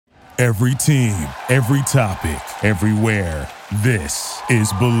Every team, every topic, everywhere. This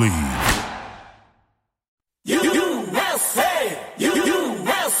is Believe. USA!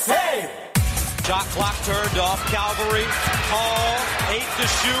 USA! Shot clock turned off. Calvary. Hall. 8 to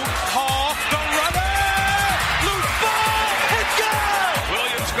shoot. Hall. The runner. Loose ball. It's good!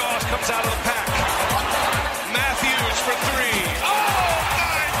 Williams Goss comes out of the pack. Matthews for 3. Oh,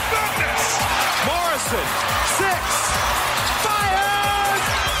 my goodness! Morrison. 6. Fires!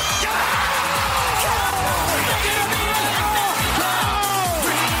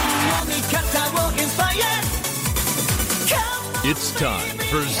 It's time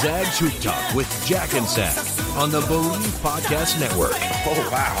for Zags Hoop Talk with Jack and Zach on the Believe Podcast Network. Oh,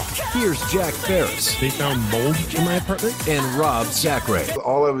 wow. Here's Jack Ferris. They found mold in my apartment? And Rob Zachary.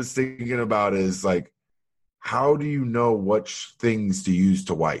 All I was thinking about is, like, how do you know which things to use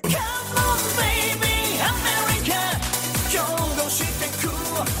to wipe?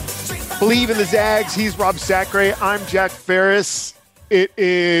 Believe in the Zags. He's Rob Zachary. I'm Jack Ferris. It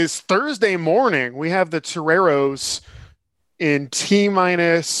is Thursday morning. We have the Toreros in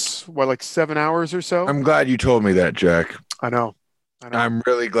T-minus, like 7 hours or so? I'm glad you told me that, Jack. I know. I'm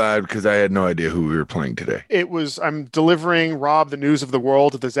really glad because I had no idea who we were playing today. I'm delivering Rob the news of the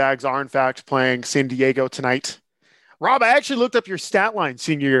world that the Zags are, in fact, playing San Diego tonight. Rob, I actually looked up your stat line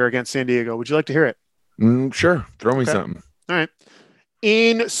senior year against San Diego. Would you like to hear it? Sure. Throw me something. All right.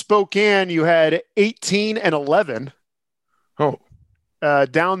 In Spokane, you had 18 and 11. Oh.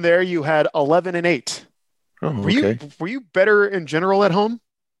 Down there, you had 11 and 8. Oh, okay. Were you better in general at home?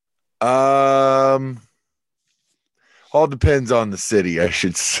 All depends on the city, I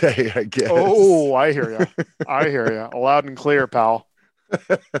should say, I guess. Oh, I hear you. Loud and clear, pal.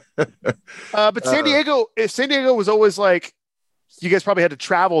 But San Diego was always like, you guys probably had to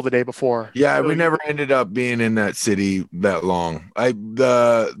travel the day before. Yeah, we never ended up being in that city that long.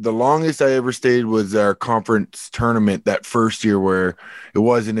 The longest I ever stayed was our conference tournament that first year where it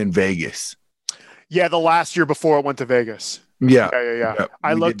wasn't in Vegas. Yeah, the last year before it went to Vegas. Yeah.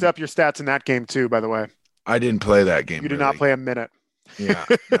 I looked up your stats in that game too, by the way. I didn't play that game. You did not play a minute. Yeah,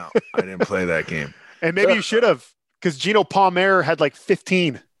 no, I didn't play that game. And maybe you should have, because Gino Palmer had like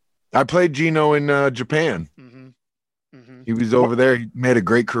 15. I played Gino in Japan. He was over there. He made a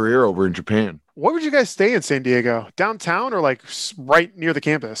great career over in Japan. Where would you guys stay in San Diego? Downtown or like right near the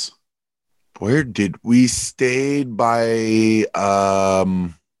campus? Where did we stayed by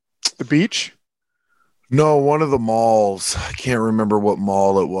the beach? No, one of the malls. I can't remember what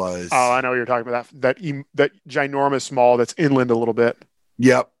mall it was. Oh, I know what you're talking about. That ginormous mall that's inland a little bit.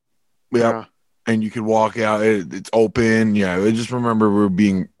 Yep. Yeah. And you could walk out. It's open. Yeah, I just remember we were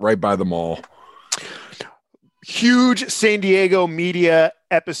being right by the mall. Huge San Diego media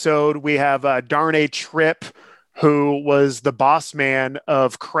episode. We have Darnay Tripp, who was the boss man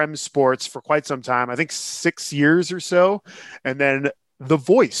of Krem Sports for quite some time. I think 6 years or so. And then the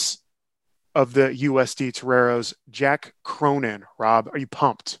voice of the USD Toreros, Jack Cronin. Rob, are you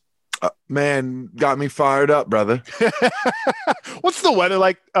pumped? Man, got me fired up, brother. What's the weather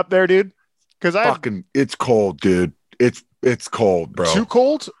like up there, dude? Because it's cold, dude. It's cold, bro. Too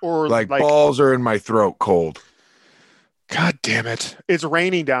cold, or like balls are in my throat cold. God damn it! It's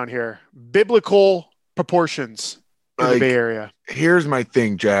raining down here. Biblical proportions in the Bay Area. Here's my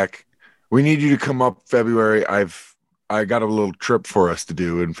thing, Jack. We need you to come up February. I got a little trip for us to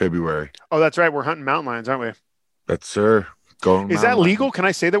do in February. Oh, that's right. We're hunting mountain lions, aren't we? That's sir. Is that legal? Can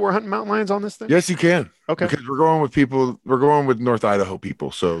I say that we're hunting mountain lions on this thing? Yes, you can. Okay. Because we're going with people. We're going with North Idaho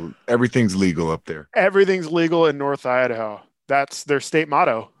people, so everything's legal up there. Everything's legal in North Idaho. That's their state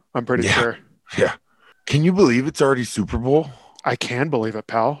motto. I'm pretty sure. Yeah. Can you believe it's already Super Bowl? I can believe it,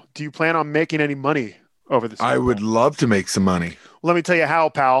 pal. Do you plan on making any money over this? I would love to make some money. Let me tell you how,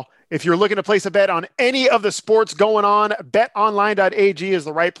 pal. If you're looking to place a bet on any of the sports going on, betonline.ag is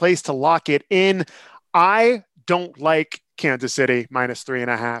the right place to lock it in. I don't like Kansas City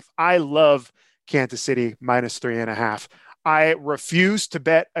 -3.5. I love Kansas City -3.5. I refuse to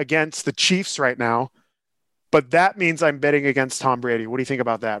bet against the Chiefs right now, but that means I'm betting against Tom Brady. What do you think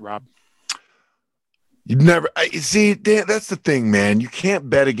about that, Rob? You never see. That's the thing, man. You can't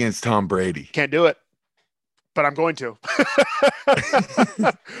bet against Tom Brady. Can't do it. But I'm going to.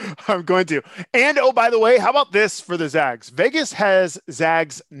 I'm going to. And, oh, by the way, how about this for the Zags? Vegas has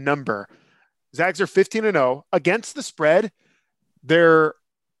Zags number. Zags are 15-0 against the spread. They're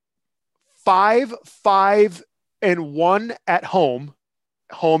 5-5-1 at home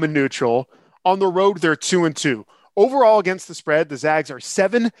and neutral. On the road, they're 2-2. Overall, against the spread, the Zags are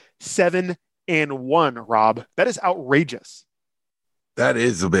 7-7-1, Rob. That is outrageous. That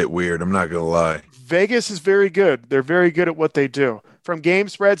is a bit weird. I'm not going to lie. Vegas is very good. They're very good at what they do. From game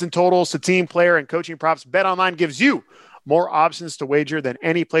spreads and totals to team player and coaching props, BetOnline gives you more options to wager than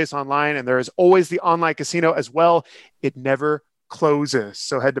any place online, and there is always the online casino as well. It never closes.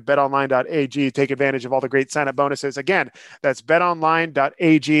 So head to betonline.ag, take advantage of all the great sign-up bonuses. Again, that's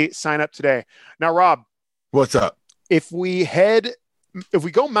betonline.ag. Sign up today. Now, Rob, what's up? If we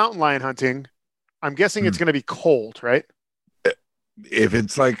go mountain lion hunting, I'm guessing it's going to be cold, right? If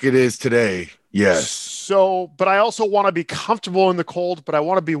it's like it is today, yes. So, but I also want to be comfortable in the cold, but I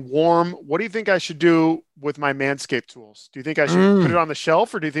want to be warm. What do you think I should do with my Manscaped tools? Do you think I should put it on the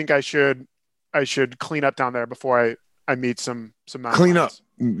shelf, or do you think I should clean up down there before I meet some mountain clean lions?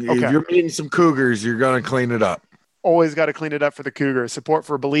 up? Okay. If you're meeting some cougars, you're gonna clean it up. Always got to clean it up for the Cougars. Support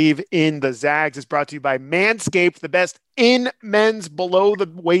for Believe in the Zags is brought to you by Manscaped, the best in men's below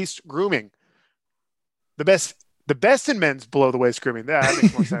the waist grooming. The best in men's below the waist grooming. That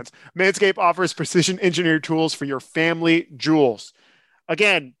makes more sense. Manscaped offers precision engineered tools for your family jewels.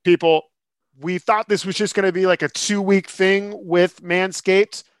 Again, people, we thought this was just going to be like a 2-week thing with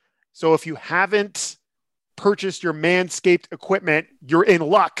Manscaped. So if you haven't purchased your Manscaped equipment, you're in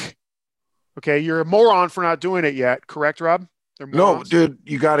luck. Okay, you're a moron for not doing it yet. Correct, Rob? No, dude,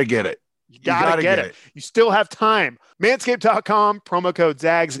 you got to get it. You gotta get it. You still have time. Manscaped.com, promo code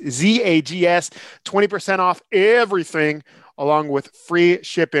ZAGS, ZAGS, 20% off everything, along with free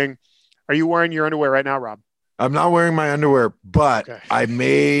shipping. Are you wearing your underwear right now, Rob? I'm not wearing my underwear, but okay.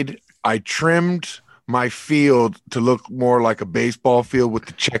 I trimmed my field to look more like a baseball field with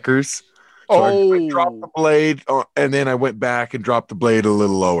the checkers. So I dropped the blade, and then I went back and dropped the blade a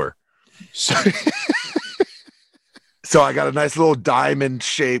little lower. So I got a nice little diamond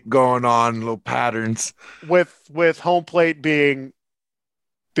shape going on, little patterns. With home plate being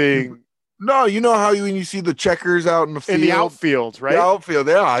no, you know how when you see the checkers out in the field? In the outfield, right? The outfield,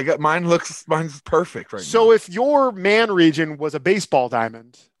 yeah. I got mine's perfect right now. So if your man region was a baseball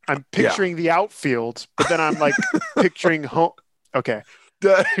diamond, I'm picturing the outfield, but then I'm like picturing home. Okay.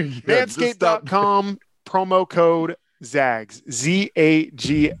 Manscaped.com, promo code ZAGS,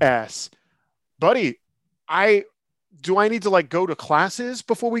 ZAGS. Buddy, do I need to like go to classes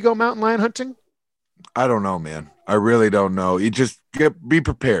before we go mountain lion hunting? I don't know, man. I really don't know. You just be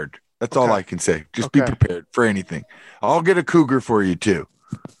prepared. That's all I can say. Just be prepared for anything. I'll get a cougar for you too.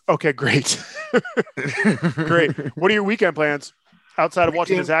 Okay, great. Great. What are your weekend plans outside of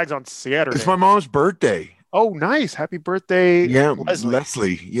watching the Zags on Saturday? It's my mom's birthday. Oh, nice. Happy birthday. Yeah,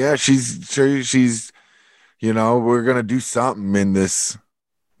 Leslie. Yeah, she's we're going to do something in this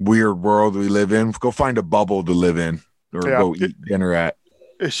weird world we live in. Go find a bubble to live in or go eat dinner at.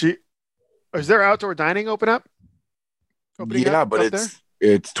 Is there outdoor dining opening up, but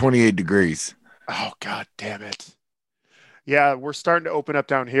it's 28 degrees. Oh, God damn it. Yeah, we're starting to open up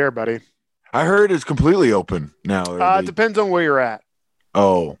down here, buddy. I heard it's completely open now. It depends on where you're at.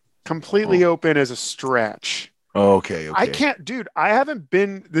 Oh. Completely open is a stretch. Okay. I can't, dude, I haven't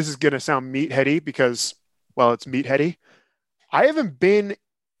been, this is going to sound meatheady because, well, it's meatheady. I haven't been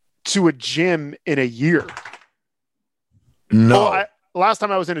to a gym in a year. No. Last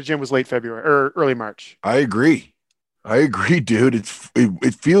time I was in a gym was late February or early March. I agree, dude.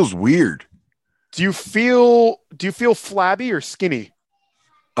 It feels weird. Do you feel flabby or skinny?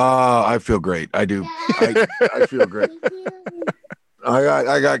 I feel great. I do. I feel great.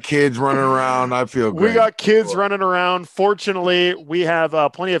 I got kids running around. I feel great. We got kids running around. Fortunately, we have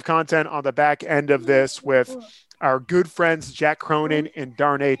plenty of content on the back end of this with our good friends Jack Cronin and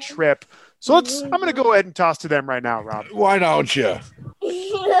Darnay Tripp. So I'm going to go ahead and toss to them right now, Rob. Why don't you?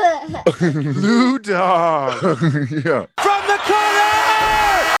 Blue Dog. Yeah. From the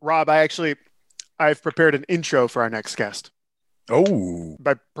corner! Rob, I've prepared an intro for our next guest. Oh.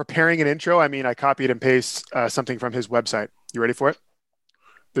 By preparing an intro, I mean I copied and pasted something from his website. You ready for it?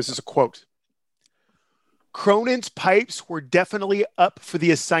 This is a quote. Cronin's pipes were definitely up for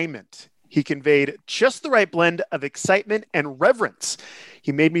the assignment. He conveyed just the right blend of excitement and reverence.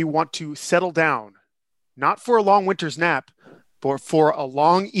 He made me want to settle down, not for a long winter's nap, but for a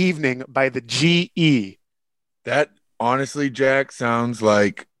long evening by the GE. That honestly, Jack, sounds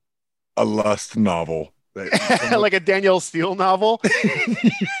like a lust novel. Like a Danielle Steele novel.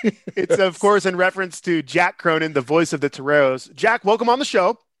 It's, of course, in reference to Jack Cronin, the voice of the Toreros. Jack, welcome on the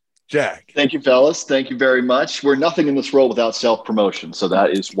show. Jack. Thank you, fellas. Thank you very much. We're nothing in this world without self-promotion, so that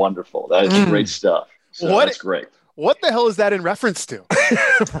is wonderful. That is great stuff. So that's great. What the hell is that in reference to?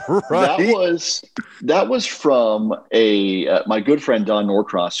 Right? That was from my good friend Don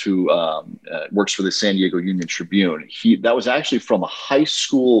Norcross, who works for the San Diego Union Tribune. That was actually from a high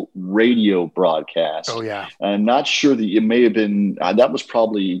school radio broadcast. Oh yeah, I'm not sure that it may have been. That was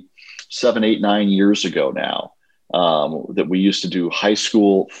probably 7, 8, 9 years ago now. that we used to do high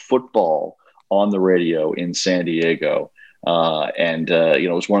school football on the radio in San Diego.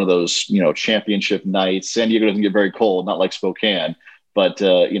 It was one of those, championship nights. San Diego doesn't get very cold, not like Spokane, but,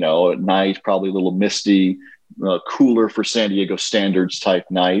 at night, probably a little misty, cooler for San Diego standards type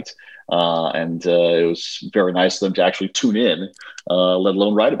night. It was very nice of them to actually tune in, let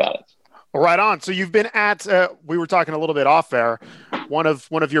alone write about it. Right on. So you've been at, we were talking a little bit off air. One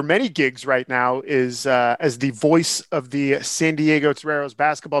of your many gigs right now is as the voice of the San Diego Toreros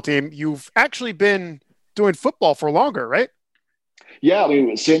basketball team. You've actually been doing football for longer, right? Yeah, I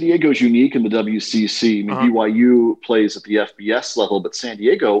mean, San Diego is unique in the WCC. I mean, BYU plays at the FBS level, but San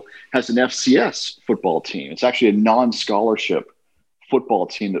Diego has an FCS football team. It's actually a non-scholarship football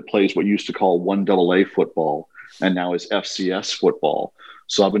team that plays what used to call 1AA football and now is FCS football.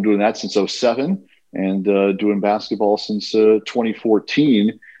 So I've been doing that since 2007 and doing basketball since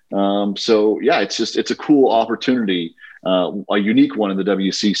 2014. It's a cool opportunity, a unique one in the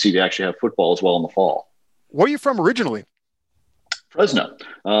WCC to actually have football as well in the fall. Where are you from originally? Fresno,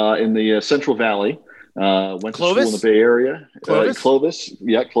 in the Central Valley. Went to school in the Bay Area. Clovis?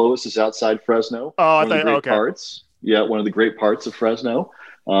 Yeah, Clovis is outside Fresno. Oh, one of the great parts. Yeah, one of the great parts of Fresno.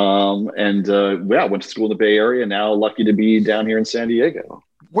 Went to school in the Bay Area. Now lucky to be down here in San Diego.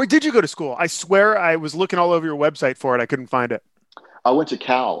 Where did you go to school? I swear I was looking all over your website for it. I couldn't find it. I went to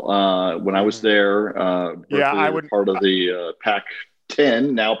Cal when I was there. I would part of the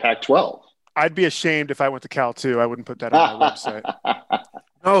Pac-10, now Pac-12. I'd be ashamed if I went to Cal too. I wouldn't put that on my website.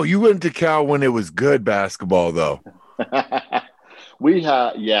 Oh, you went to Cal when it was good basketball, though. I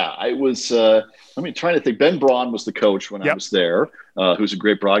was. Trying to think. Ben Braun was the coach when I was there, who's a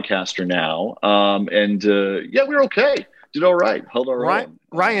great broadcaster now. We were okay. Did all right. Held our own.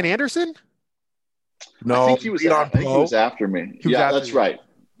 Ryan Anderson? No, I think he was after me. That's right.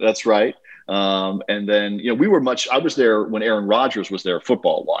 That's right. I was there when Aaron Rodgers was there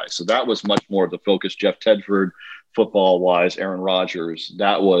football wise. So that was much more of the focus. Jeff Tedford football wise, Aaron Rodgers.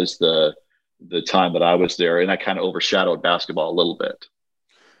 That was the time that I was there. And that kind of overshadowed basketball a little bit.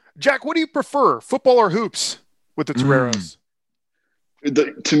 Jack, what do you prefer, football or hoops with the Toreros?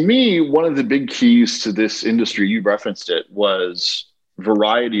 To me, one of the big keys to this industry, you referenced it, was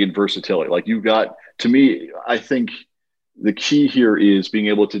variety and versatility. Like to me, I think the key here is being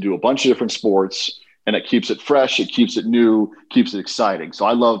able to do a bunch of different sports, and it keeps it fresh, it keeps it new, keeps it exciting. So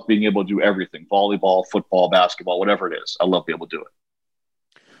I love being able to do everything: volleyball, football, basketball, whatever it is. I love being able to do it.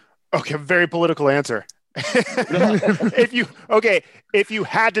 Okay, very political answer. If you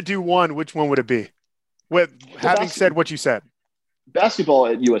had to do one, which one would it be? Having said what you said. Basketball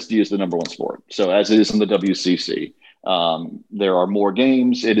at USD is the number one sport. So as it is in the WCC, there are more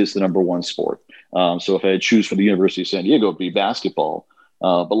games. It is the number one sport. So if I had choose for the University of San Diego, it'd be basketball.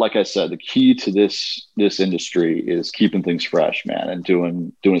 But like I said, the key to this industry is keeping things fresh, man, and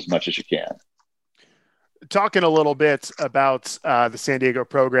doing as much as you can. Talking a little bit about the San Diego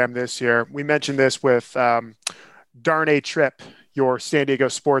program this year, we mentioned this with Darnay Tripp, your San Diego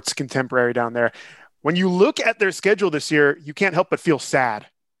sports contemporary down there. When you look at their schedule this year, you can't help but feel sad.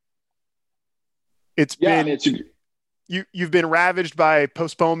 You've been ravaged by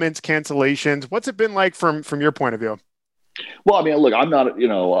postponements, cancellations. What's it been like from your point of view? Well, I mean, look, I'm not in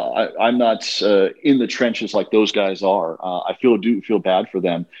the trenches like those guys are. I do feel bad for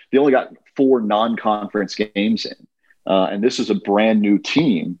them. They only got 4 non-conference games in, and this is a brand new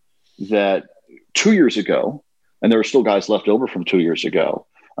team that 2 years ago, and there were still guys left over from 2 years ago.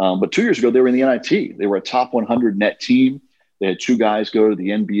 But 2 years ago, they were in the NIT. They were a top 100 net team. They had 2 guys go to the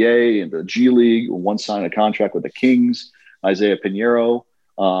NBA and the G League. One signed a contract with the Kings, Isaiah Pinheiro.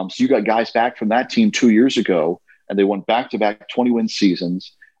 So you got guys back from that team 2 years ago, and they won back-to-back 20-win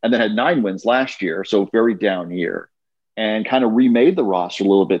seasons and then had 9 wins last year, so very down year, and kind of remade the roster a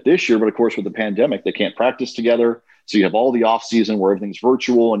little bit this year. But, of course, with the pandemic, they can't practice together. So you have all the off season where everything's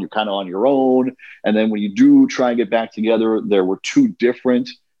virtual and you're kind of on your own. And then when you do try and get back together, there were 2 different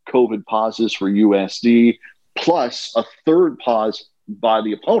COVID pauses for USD, plus a third pause by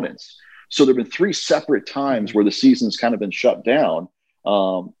the opponents. So there have been 3 separate times where the season's kind of been shut down.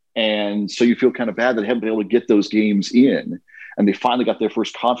 And so you feel kind of bad that they haven't been able to get those games in. And they finally got their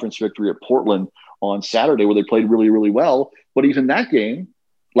first conference victory at Portland on Saturday, where they played really, really well. But even that game,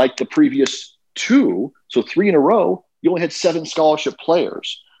 like the previous 2, so 3 in a row, you only had 7 scholarship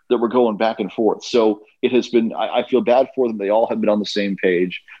players that were going back and forth. So it has been, I feel bad for them. They all have been on the same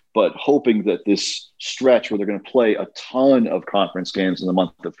page, but hoping that this stretch where they're going to play a ton of conference games in the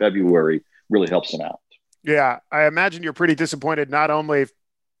month of February really helps them out. Yeah, I imagine you're pretty disappointed, not only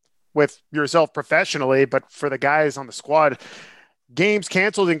with yourself professionally, but for the guys on the squad. Games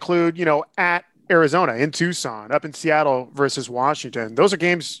canceled include, at Arizona, in Tucson, up in Seattle versus Washington. Those are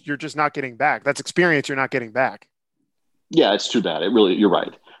games you're just not getting back. That's experience you're not getting back. Yeah, it's too bad. You're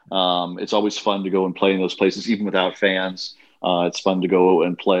right. It's always fun to go and play in those places, even without fans. It's fun to go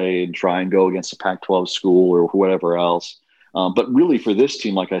and play and try and go against a Pac-12 school or whatever else. But really for this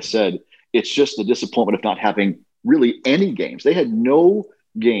team, like I said, it's just the disappointment of not having really any games. They had no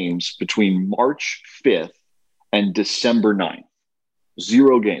games between March 5th and December 9th.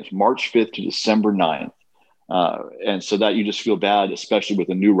 0 games, March 5th to December 9th. And so that you just feel bad, especially with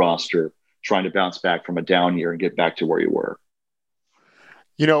a new roster trying to bounce back from a down year and get back to where you were.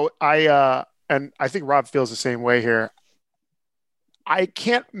 And I think Rob feels the same way here. I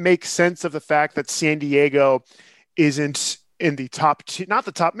can't make sense of the fact that San Diego isn't in the top, not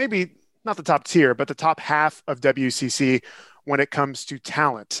the top tier, but the top half of WCC when it comes to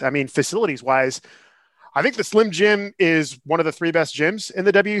talent. I mean, facilities wise, I think the Slim Gym is one of the 3 best gyms in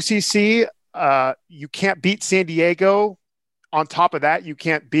the WCC. You can't beat San Diego. On top of that, you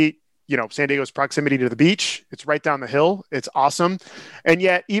can't beat, San Diego's proximity to the beach. It's right down the hill. It's awesome. And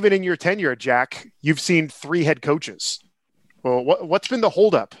yet, even in your tenure, Jack, you've seen 3 head coaches. Well, what's been the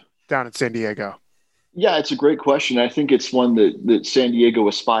holdup down in San Diego? Yeah, it's a great question. I think it's one that San Diego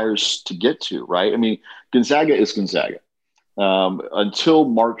aspires to get to, right? I mean, Gonzaga is Gonzaga. Until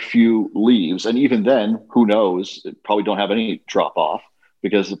Mark Few leaves, and even then, who knows, probably don't have any drop-off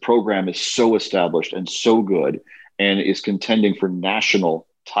because the program is so established and so good and is contending for national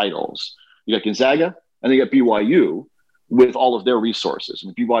titles. You got Gonzaga, and then you got BYU with all of their resources. I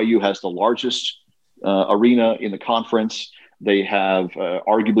mean, BYU has the largest arena in the conference. They have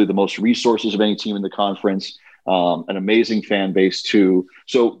arguably the most resources of any team in the conference, an amazing fan base too.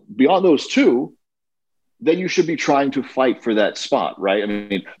 So beyond those two, then you should be trying to fight for that spot, right? I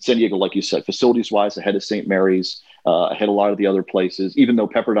mean, San Diego, like you said, facilities-wise, ahead of St. Mary's, ahead a lot of the other places. Even though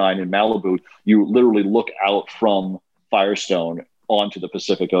Pepperdine and Malibu, you literally look out from Firestone onto the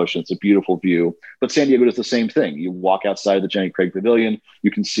Pacific Ocean. It's a beautiful view. But San Diego does the same thing. You walk outside the Jenny Craig Pavilion, you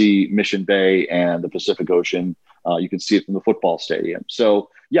can see Mission Bay and the Pacific Ocean. You can see it from the football stadium.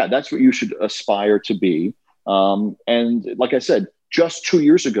 So, yeah, that's what you should aspire to be. And like I said, just 2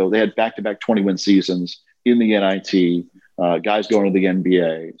 years ago, they had back-to-back 20-win seasons in the NIT, guys going to the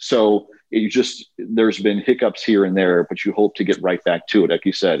NBA. So there's been hiccups here and there, but you hope to get right back to it. Like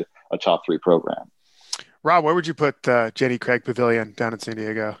you said, a top 3 program. Rob, where would you put Jenny Craig Pavilion down in San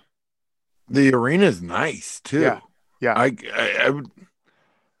Diego? The arena is nice too. Yeah.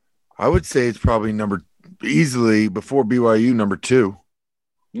 I would say it's probably easily before BYU number 2.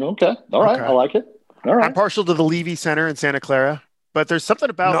 Okay. All right. Okay. I like it. All right. I'm partial to the Levy Center in Santa Clara, but there's something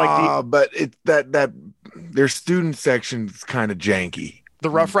about but it's that their student section's kind of janky. The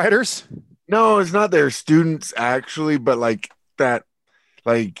Rough Riders? No, it's not their students actually, but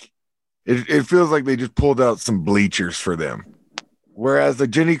it feels like they just pulled out some bleachers for them. Whereas the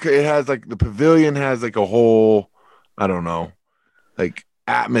it has the pavilion has a whole, I don't know,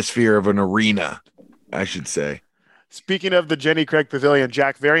 atmosphere of an arena, I should say. Speaking of the Jenny Craig Pavilion,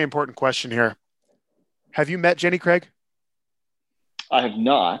 Jack, very important question here. Have you met Jenny Craig? I have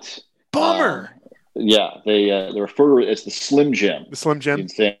not. Bummer. Yeah, they refer to it as the Slim Gym. The Slim Gym in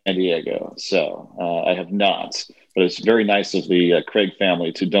San Diego. So I have not, but it's very nice of the Craig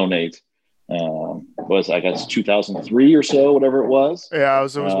family to donate. Was I guess 2003 or so, whatever it was. Yeah, it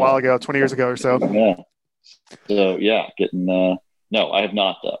was a while ago, 20 years ago or so. Yeah. So yeah, getting no, I have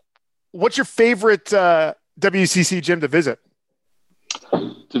not though. What's your favorite WCC gym to visit?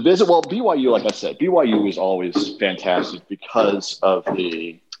 To visit, well, BYU, like I said, BYU is always fantastic because of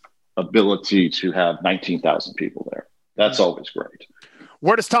the ability to have 19,000 people there. That's always great.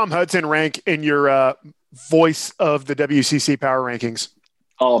 Where does Tom Hudson rank in your voice of the WCC power rankings?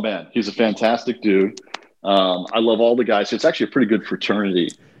 Oh, man, he's a fantastic dude. I love all the guys. It's actually a pretty good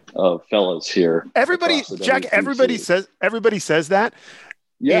fraternity of fellas here. Everybody, Jack, everybody says that.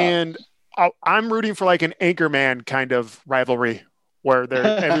 Yeah. And I'm rooting for an Anchorman kind of rivalry where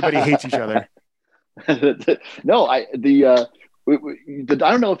everybody hates each other. No, I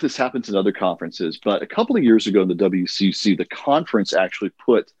don't know if this happens in other conferences, but a couple of years ago in the WCC, the conference actually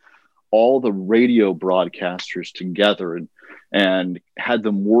put all the radio broadcasters together and had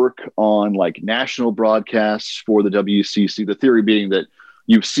them work on national broadcasts for the WCC. The theory being that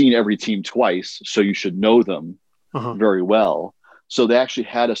you've seen every team twice, so you should know them very well. So they actually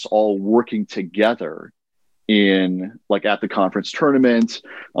had us all working together in at the conference tournament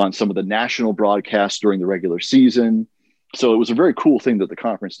on some of the national broadcasts during the regular season. So it was a very cool thing that the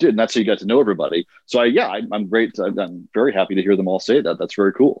conference did. And that's how you got to know everybody. So I'm great. I'm very happy to hear them all say that. That's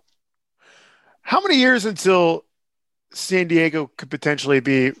very cool. How many years until San Diego could potentially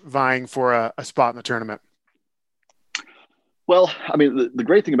be vying for a spot in the tournament? Well, I mean, the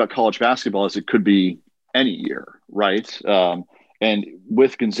great thing about college basketball is it could be any year, right? And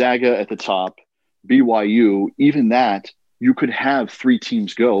with Gonzaga at the top, BYU, even that, you could have 3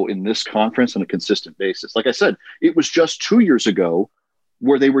 teams go in this conference on a consistent basis. Like I said, it was just 2 years ago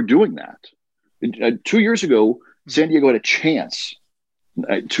where they were doing that. 2 years ago, San Diego had a chance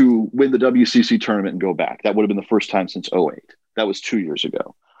to win the WCC tournament and go back. That would have been the first time since 2008. That was 2 years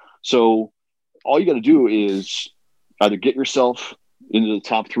ago. So all you got to do is either get yourself into the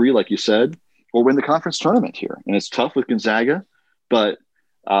top 3, like you said, or win the conference tournament here. And it's tough with Gonzaga, but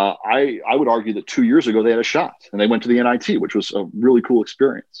I would argue that 2 years ago they had a shot and they went to the NIT, which was a really cool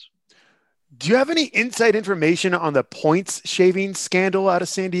experience. Do you have any inside information on the points shaving scandal out of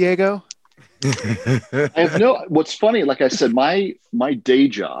San Diego? I have no. What's funny, like I said, my day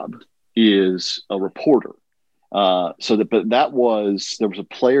job is a reporter. But there was a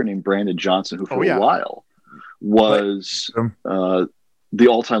player named Brandon Johnson who for a while was the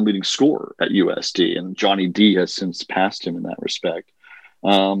all-time leading scorer at USD, and Johnny D has since passed him in that respect.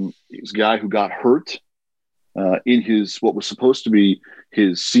 He's a guy who got hurt in his what was supposed to be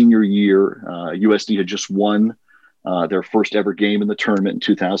his senior year. USD had just won their first ever game in the tournament in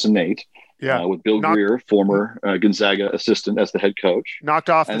 2008. With Bill Greer, former Gonzaga assistant, as the head coach.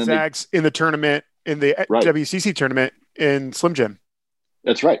 Knocked off the Zags in the tournament, in the WCC tournament in Slim Jim.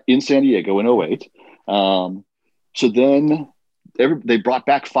 That's right, in San Diego in 2008. So then they brought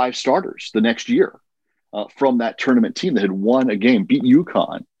back 5 starters the next year from that tournament team that had won a game, beat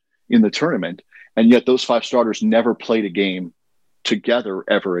UConn in the tournament, and yet those 5 starters never played a game together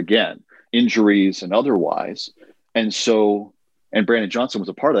ever again, injuries and otherwise. And Brandon Johnson was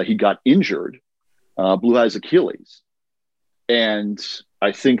a part of that. He got injured, blew out his Achilles. And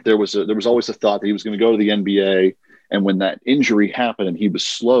I think there was always a thought that he was going to go to the NBA. And when that injury happened and he was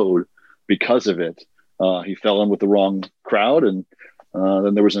slowed because of it, he fell in with the wrong crowd. And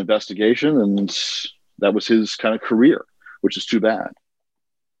then there was an investigation, and that was his kind of career, which is too bad.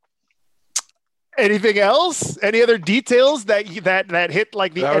 Anything else? Any other details that hit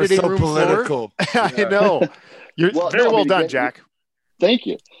like the editing room political floor? I know. You're very well done, Jack. Thank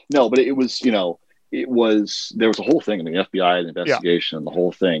you. No, but there was a whole thing in the FBI investigation and the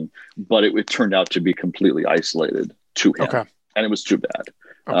whole thing, but it turned out to be completely isolated to him. Okay. And it was too bad.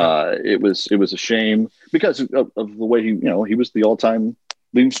 Okay. It was a shame because of the way he was the all-time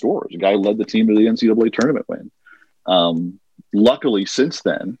leading scorer. The guy who led the team to the NCAA tournament win. Luckily, since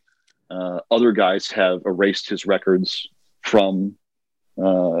then, other guys have erased his records from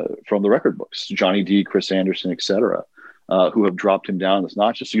the record books, Johnny D, Chris Anderson, etc., who have dropped him down as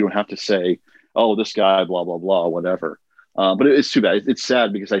notches. So you don't have to say, oh, this guy, blah, blah, blah, whatever. But it's too bad. It's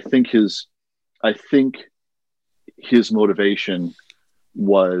sad because I think his motivation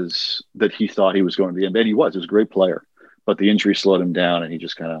was that he thought he was going to the NBA. He was a great player, but the injury slowed him down and he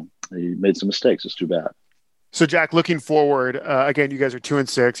just he made some mistakes. It's too bad. So Jack, looking forward, again, you guys are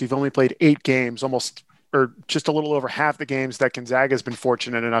 2-6. You've only played 8 games, or just a little over half the games that Gonzaga has been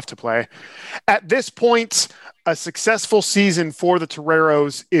fortunate enough to play. At this point, a successful season for the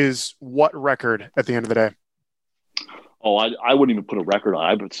Toreros is what record at the end of the day? Oh, I wouldn't even put a record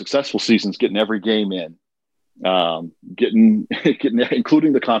on it, but successful season's getting every game in, getting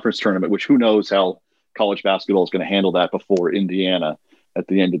including the conference tournament, which who knows how college basketball is going to handle that before Indiana at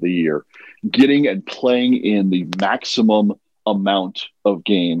the end of the year. Getting and playing in the maximum amount of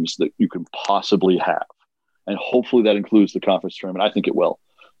games that you can possibly have. And hopefully that includes the conference tournament. I think it will,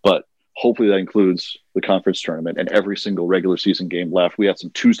 but hopefully that includes the conference tournament and every single regular season game left. We have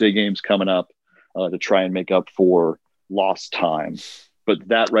some Tuesday games coming up to try and make up for lost time. But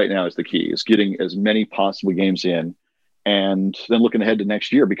that right now is the key, is getting as many possible games in and then looking ahead to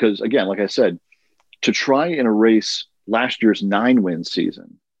next year. Because again, like I said, to try and erase last year's 9-win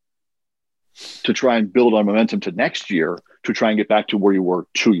season, to try and build on momentum to next year, to try and get back to where you were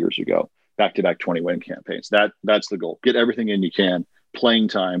 2 years ago, back-to-back 20-win campaigns. That's the goal. Get everything in you can, playing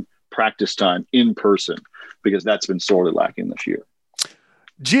time, practice time, in person, because that's been sorely lacking this year.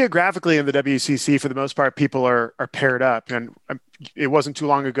 Geographically in the WCC, for the most part, people are paired up. And it wasn't too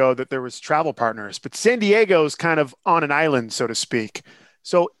long ago that there was travel partners. But San Diego is kind of on an island, so to speak.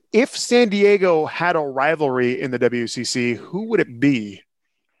 So if San Diego had a rivalry in the WCC, who would it be?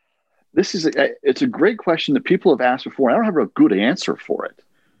 It's a great question that people have asked before. I don't have a good answer for it.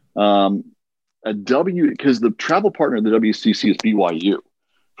 Because the travel partner of the WCC is BYU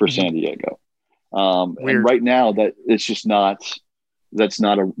for San Diego. And right now that it's just not,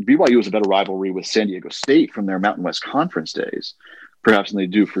 BYU is a better rivalry with San Diego State from their Mountain West Conference days. perhaps than they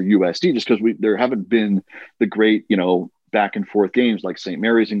do for USD, just because there haven't been the great, back and forth games like St.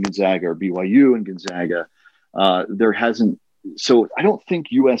 Mary's and Gonzaga or BYU and Gonzaga. There hasn't. So I don't think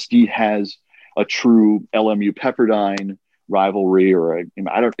USD has a true LMU Pepperdine rivalry, or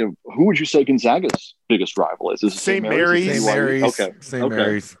I don't know. Who would you say Gonzaga's biggest rival is? Is it St. Mary's? St. Mary's. Okay. St.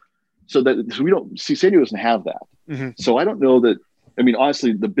 Mary's. So we don't see San Diego doesn't have that. Mm-hmm. So I don't know that. I mean,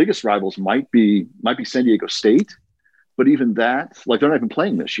 honestly, the biggest rivals might be San Diego State, but even that, like, they're not even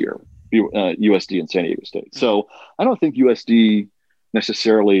playing this year, USD and San Diego State. So I don't think USD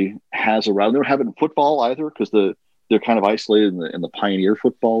necessarily has a rival. They don't have it in football either, because they're kind of isolated in the Pioneer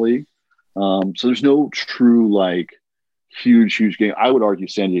Football League. So there's no true huge game. I would argue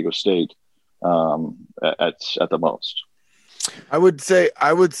San Diego State at the most. I would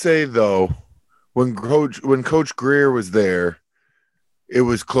say though, when Coach Greer was there, it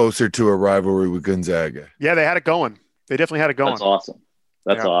was closer to a rivalry with Gonzaga. Yeah, they had it going. They definitely had it going. That's awesome.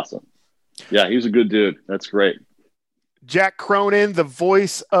 Awesome. Yeah, he was a good dude. That's great. Jack Cronin, the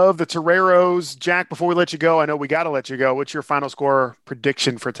voice of the Toreros. Jack, before we let you go, I know we got to let you go. What's your final score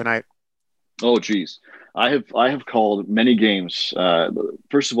prediction for tonight? Oh, geez. I have called many games.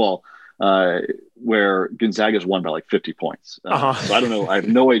 First of all, where Gonzaga's won by 50 points. So I don't know. I have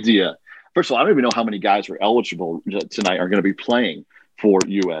no idea. First of all, I don't even know how many guys are eligible tonight are going to be playing for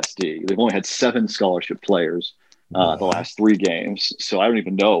USD. They've only had 7 scholarship players the last 3 games. So I don't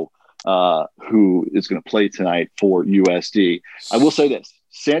even know who is going to play tonight for USD. I will say this: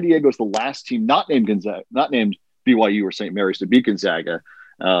 San Diego is the last team not named BYU or St. Mary's to beat Gonzaga,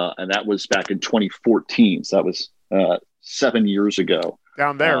 and that was back in 2014. So that was 7 years ago.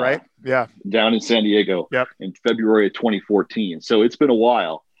 Down there, right? Yeah. Down in San Diego. Yep. In February of 2014. So it's been a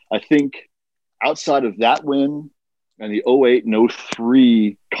while. I think outside of that win and the 2008 and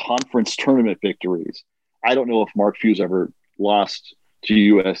 2003 conference tournament victories, I don't know if Mark Few's ever lost to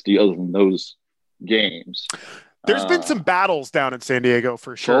USD other than those games. There's been some battles down in San Diego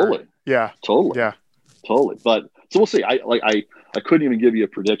for sure. Totally. Yeah. Totally. Yeah. Totally. But so we'll see. I couldn't even give you a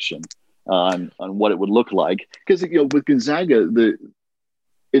prediction on what it would look like, because with Gonzaga,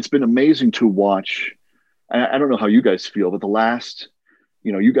 it's been amazing to watch. I don't know how you guys feel, but the last,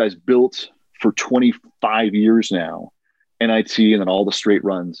 you guys built for 25 years now, NIT and then all the straight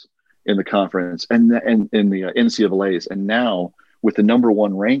runs in the conference and in the NCAAs, and now with the number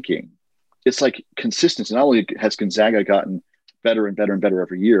 1 ranking, it's like consistency. Not only has Gonzaga gotten better and better and better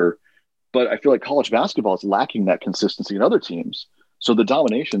every year, but I feel like college basketball is lacking that consistency in other teams. So the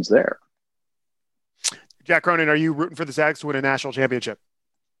domination's there. Jack Cronin, are you rooting for the Zags to win a national championship?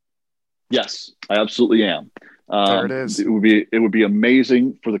 Yes, I absolutely am. There it is. It would be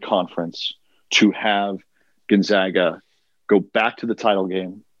amazing for the conference to have Gonzaga go back to the title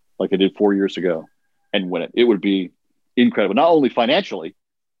game like they did 4 years ago and win it. It would be incredible, not only financially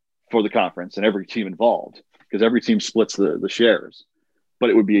for the conference and every team involved, because every team splits the shares, but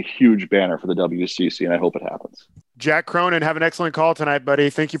it would be a huge banner for the WCC, and I hope it happens. Jack Cronin, have an excellent call tonight, buddy.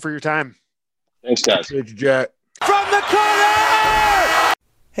 Thank you for your time. Thanks, guys. It's Jack. From the corner!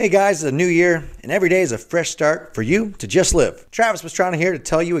 Hey guys, it's a new year, and every day is a fresh start for you to just live. Travis Pastrana here to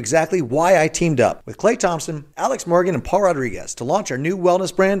tell you exactly why I teamed up with Klay Thompson, Alex Morgan, and Paul Rodriguez to launch our new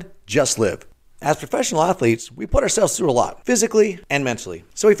wellness brand, Just Live. As professional athletes, we put ourselves through a lot, physically and mentally.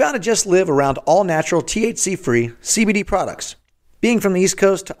 So we founded Just Live around all-natural, THC-free CBD products. Being from the East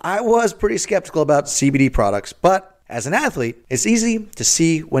Coast, I was pretty skeptical about CBD products, but as an athlete, it's easy to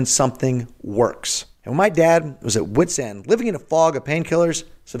see when something works. And when my dad was at wit's end, living in a fog of painkillers,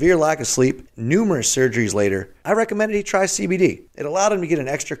 severe lack of sleep, numerous surgeries later, I recommended he try CBD. It allowed him to get an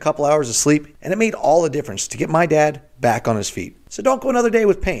extra couple hours of sleep, and it made all the difference to get my dad back on his feet. So don't go another day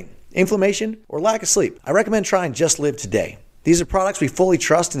with pain, inflammation, or lack of sleep. I recommend trying Just Live today. These are products we fully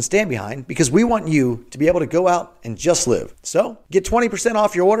trust and stand behind because we want you to be able to go out and just live. So get 20%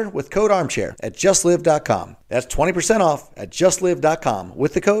 off your order with code ARMCHAIR at justlive.com. That's 20% off at justlive.com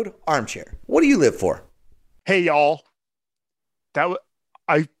with the code ARMCHAIR. What do you live for? Hey, y'all.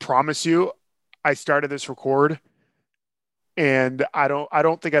 I promise you, I started this record and I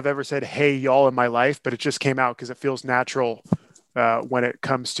don't think I've ever said, hey, y'all in my life, but it just came out because it feels natural when it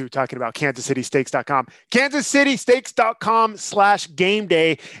comes to talking about KansasCitySteaks.com. KansasCitySteaks.com/game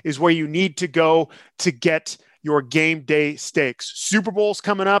day is where you need to go to get your game day steaks. Super Bowl's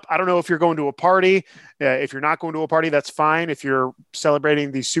coming up. I don't know if you're going to a party. If you're not going to a party, that's fine. If you're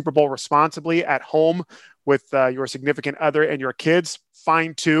celebrating the Super Bowl responsibly at home with your significant other and your kids,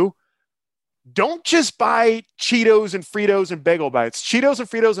 fine too. Don't just buy Cheetos and Fritos and Bagel Bites. Cheetos and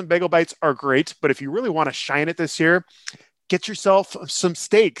Fritos and Bagel Bites are great, but if you really want to shine it this year, get yourself some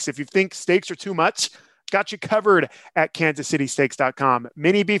steaks. If you think steaks are too much, Got you covered at kansascitysteaks.com.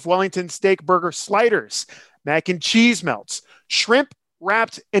 Mini beef Wellington steak burger sliders, mac and cheese melts, shrimp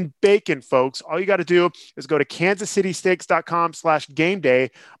wrapped in bacon, folks. All you got to do is go to kansascitysteaks.com/game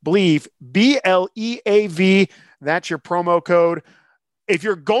day. Believe, BLEAV. That's your promo code. If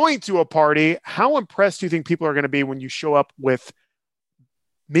you're going to a party, how impressed do you think people are going to be when you show up with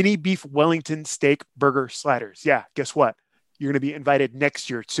mini beef Wellington steak burger sliders? Yeah, guess what? You're going to be invited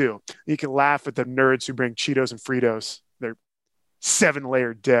next year too. You can laugh at the nerds who bring Cheetos and Fritos, their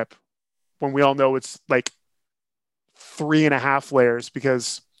 7-layer dip, when we all know it's like 3.5 layers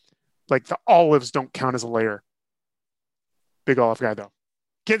because like the olives don't count as a layer. Big olive guy though.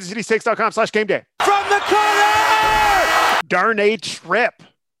 KansasCitySteaks.com/game day. From the corner! Darnay Tripp,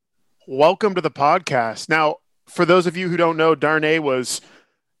 welcome to the podcast. Now, for those of you who don't know, Darnay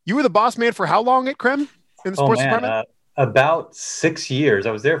you were the boss man for how long at Krem in the sports department? About 6 years.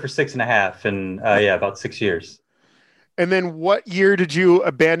 I was there for 6.5, and about 6 years. And then what year did you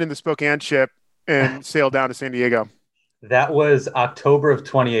abandon the Spokane ship and sail down to San Diego? That was October of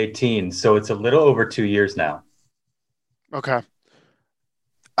 2018, so it's a little over 2 years now. Okay.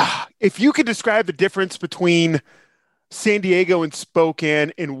 If you could describe the difference between San Diego and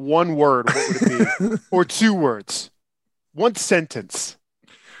Spokane in one word, what would it be? Or 2 words? One sentence.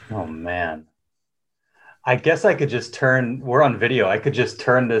 Oh, man. I guess I could just we're on video. I could just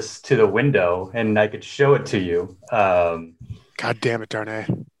turn this to the window and I could show it to you. God damn it, Darnay.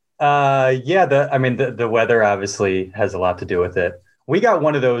 The weather obviously has a lot to do with it. We got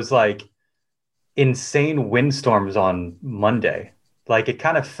one of those like insane windstorms on Monday. Like it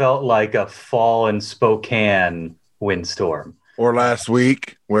kind of felt like a fall in Spokane windstorm. Or last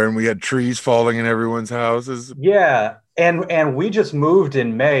week when we had trees falling in everyone's houses. Yeah. And we just moved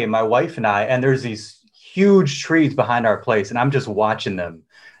in May, my wife and I, and there's these huge trees behind our place. And I'm just watching them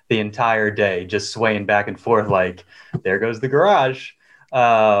the entire day, just swaying back and forth. Like there goes the garage.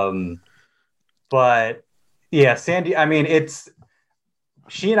 But yeah, Sandy,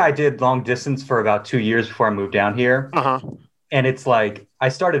 she and I did long distance for about 2 years before I moved down here. And it's like, I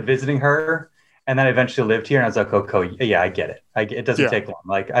started visiting her and then I eventually lived here and I was like, okay, yeah, I get it. It doesn't take long.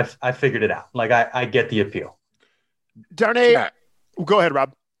 Like I figured it out. Like I get the appeal. Darnay, go ahead,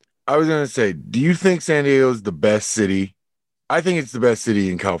 Rob. I was going to say, do you think San Diego is the best city? I think it's the best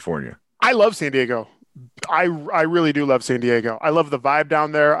city in California. I love San Diego. I really do love San Diego. I love the vibe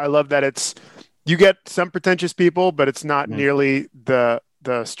down there. I love that you get some pretentious people, but it's not nearly the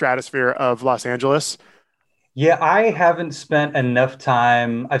stratosphere of Los Angeles. Yeah, I haven't spent enough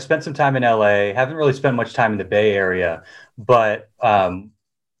time. I've spent some time in LA, haven't really spent much time in the Bay Area, but some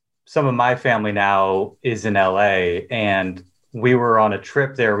of my family now is in LA, and we were on a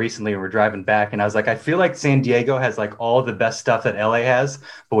trip there recently and we're driving back, and I was like, I feel like San Diego has like all the best stuff that LA has,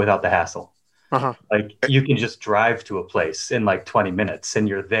 but without the hassle. Like you can just drive to a place in like 20 minutes and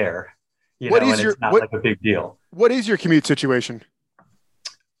you're there. It's not like a big deal. What is your commute situation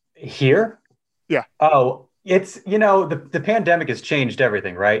here? Yeah. Oh, it's, the pandemic has changed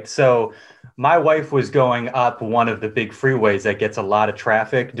everything, right? So my wife was going up one of the big freeways that gets a lot of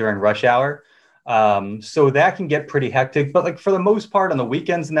traffic during rush hour. So that can get pretty hectic, but like for the most part on the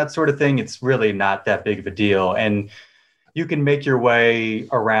weekends and that sort of thing, it's really not that big of a deal. And you can make your way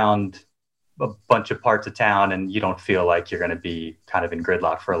around a bunch of parts of town and you don't feel like you're going to be kind of in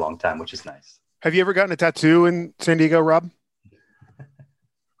gridlock for a long time, which is nice. Have you ever gotten a tattoo in San Diego, Rob?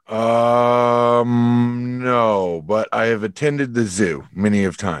 No, but I have attended the zoo many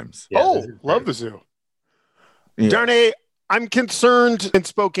of times. Yeah, love the zoo. Yeah. Darnay, I'm concerned in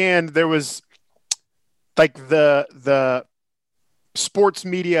Spokane there was like the sports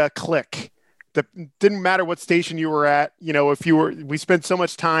media clique that didn't matter what station you were at. We spent so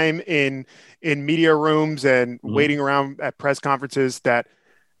much time in media rooms and waiting around at press conferences that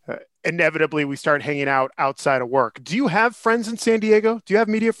inevitably we start hanging out outside of work. Do you have friends in San Diego? Do you have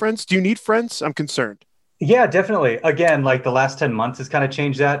media friends? Do you need friends? I'm concerned. Yeah, definitely. Again, like the last 10 months has kind of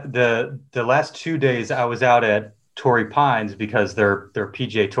changed that. The last 2 days I was out at Torrey Pines because their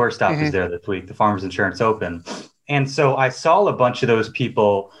PGA Tour stop is there this week, the Farmers Insurance Open. And so I saw a bunch of those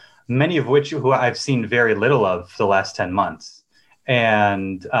people, many of which who I've seen very little of for the last 10 months.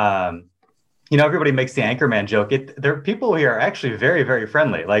 And, everybody makes the Anchorman joke. There are people here are actually very, very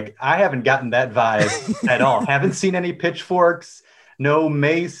friendly. Like I haven't gotten that vibe at all. Haven't seen any pitchforks, no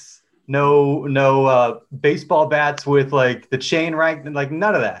mace, no baseball bats with like the chain rank, like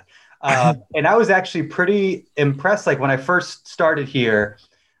none of that. And I was actually pretty impressed. Like when I first started here,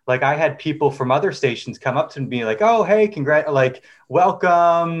 like I had people from other stations come up to me like, oh, hey,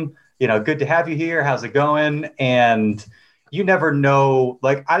 welcome, good to have you here. How's it going? And you never know,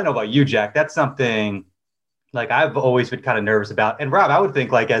 like, I don't know about you, Jack. That's something like I've always been kind of nervous about. And Rob, I would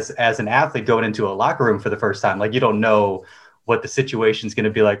think like as an athlete going into a locker room for the first time, like you don't know what the situation's going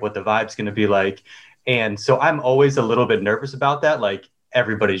to be like, what the vibe's going to be like. And so I'm always a little bit nervous about that. Like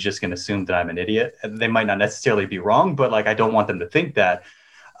everybody's just going to assume that I'm an idiot, and they might not necessarily be wrong, but like I don't want them to think that.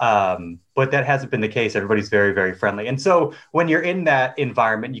 But that hasn't been the case. Everybody's very, very friendly. And so when you're in that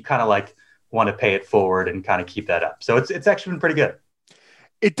environment, you kind of like want to pay it forward and kind of keep that up. So it's actually been pretty good.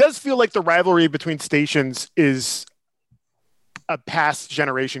 It does feel like the rivalry between stations is a past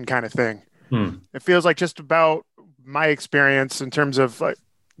generation kind of thing. It feels like just about my experience in terms of like,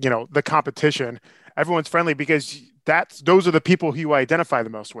 the competition, everyone's friendly because those are the people who you identify the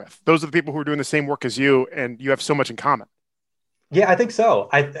most with. Those are the people who are doing the same work as you, and you have so much in common. Yeah, I think so.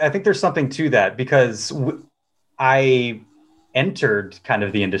 I think there's something to that because I entered kind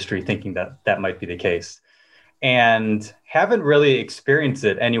of the industry thinking that might be the case and haven't really experienced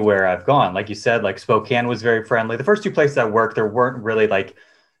it anywhere I've gone. Like you said, like Spokane was very friendly. The first two places I worked, there weren't really like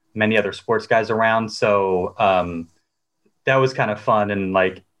many other sports guys around. So that was kind of fun and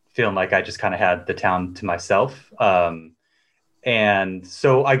like feeling like I just kind of had the town to myself. And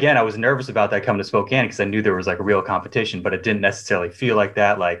so again, I was nervous about that coming to Spokane because I knew there was like a real competition, but it didn't necessarily feel like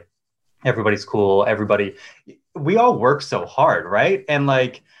that. Like everybody's cool. We all work so hard. Right. And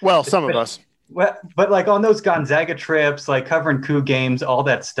like, well, some of us, but like on those Gonzaga trips, like covering coup games, all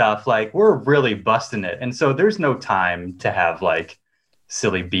that stuff, like we're really busting it. And so there's no time to have like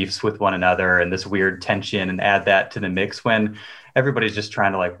silly beefs with one another and this weird tension and add that to the mix when everybody's just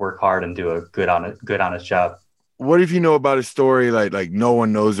trying to like work hard and do a good honest job. What if you know about a story like no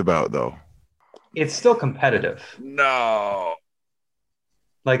one knows about though? It's still competitive. No.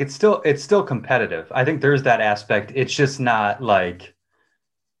 Like it's still competitive. I think there's that aspect. It's just not like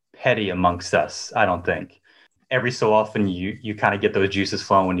petty amongst us, I don't think. Every so often you kind of get those juices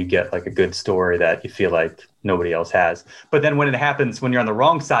flowing when you get like a good story that you feel like nobody else has. But then when it happens, when you're on the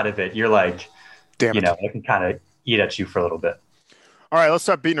wrong side of it, you're like, damn it. It can kind of eat at you for a little bit. All right, let's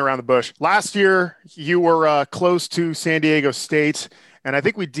stop beating around the bush. Last year, you were close to San Diego State, and I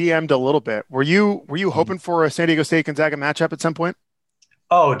think we DM'd a little bit. Were you hoping for a San Diego State Gonzaga matchup at some point?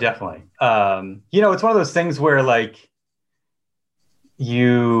 Oh, definitely. It's one of those things where like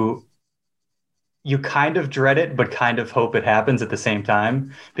you kind of dread it, but kind of hope it happens at the same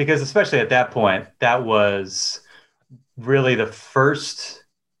time, because especially at that point, that was really the first.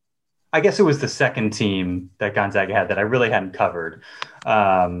 I guess it was the second team that Gonzaga had that I really hadn't covered.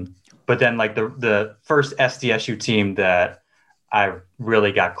 But then like the first SDSU team that I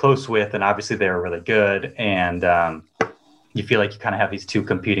really got close with, and obviously they were really good. And you feel like you kind of have these two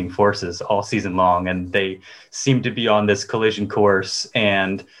competing forces all season long, and they seem to be on this collision course.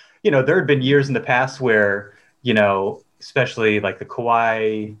 And, there had been years in the past where, especially like the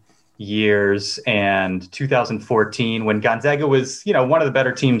Kawhi years and 2014 when Gonzaga was, one of the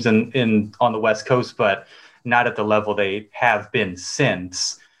better teams in on the West Coast, but not at the level they have been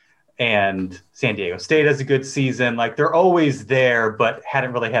since. And San Diego State has a good season. Like they're always there, but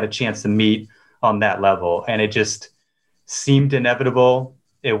hadn't really had a chance to meet on that level. And it just seemed inevitable.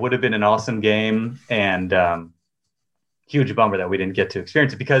 It would have been an awesome game, and huge bummer that we didn't get to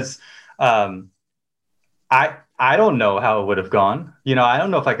experience it because I don't know how it would have gone. I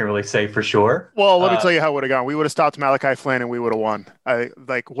don't know if I can really say for sure. Well, let me tell you how it would have gone. We would have stopped Malachi Flynn and we would have won.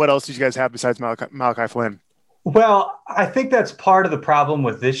 What else did you guys have besides Malachi Flynn? Well, I think that's part of the problem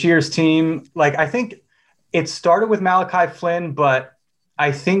with this year's team. Like, I think it started with Malachi Flynn, but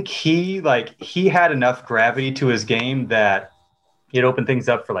I think he had enough gravity to his game that it opened things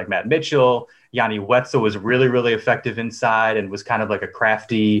up for like Matt Mitchell. Yanni Wetzel was really, really effective inside and was kind of like a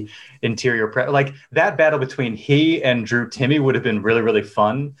crafty interior. Like that battle between he and Drew Timme would have been really, really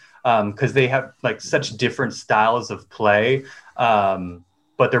fun because they have like such different styles of play,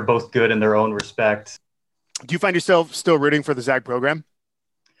 but they're both good in their own respect. Do you find yourself still rooting for the Zag program?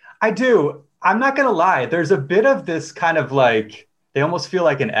 I do. I'm not going to lie. There's a bit of this kind of like, they almost feel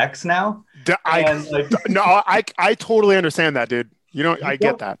like an X now. I totally understand that, dude. I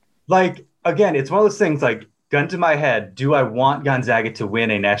get that. Like, again, it's one of those things like gun to my head. Do I want Gonzaga to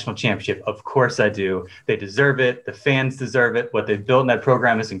win a national championship? Of course I do. They deserve it. The fans deserve it. What they've built in that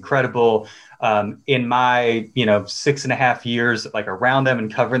program is incredible. In my, 6.5 years, like around them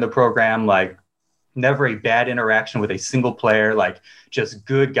and covering the program, like never a bad interaction with a single player, like just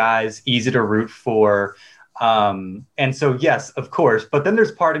good guys, easy to root for. And so, yes, of course. But then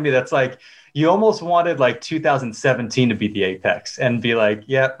there's part of me that's like, you almost wanted like 2017 to be the apex and be like,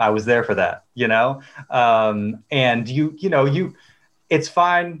 yeah, I was there for that, and it's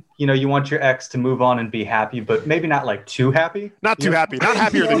fine. You want your ex to move on and be happy, but maybe not like too happy. Not too happy. Not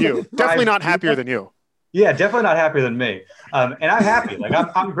happier than you. Definitely not happier than you. Yeah, definitely not happier than me. And I'm happy. Like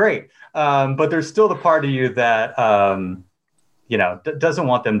I'm great. But there's still the part of you that doesn't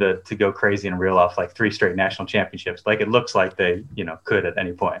want them to go crazy and reel off like 3 straight national championships. Like it looks like they, could at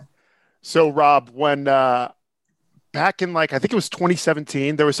any point. So Rob, when back in I think it was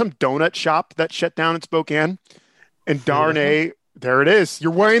 2017, there was some donut shop that shut down in Spokane, and Darnay, there it is.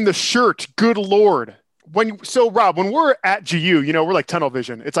 You're wearing the shirt. Good Lord. Rob, when we're at GU, we're like tunnel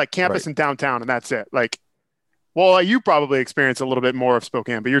vision. It's like campus and downtown, and that's it. You probably experience a little bit more of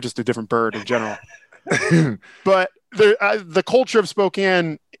Spokane, but you're just a different bird in general. But the culture of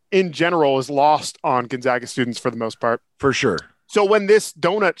Spokane in general is lost on Gonzaga students for the most part. For sure. So when this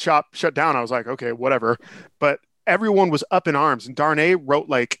donut shop shut down, I was like, okay, whatever. But everyone was up in arms, and Darnay wrote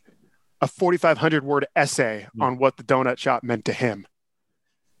like a 4,500 word essay on what the donut shop meant to him.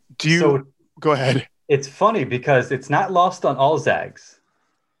 Go ahead? It's funny because it's not lost on all Zags,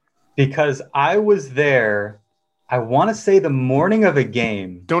 because I was there, I want to say the morning of a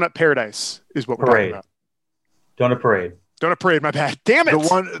game. Donut Paradise is what we're talking about. Donut Parade, my bad. Damn it.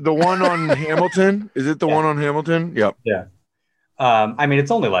 The one on Hamilton? Is it the one on Hamilton? Yep. Yeah.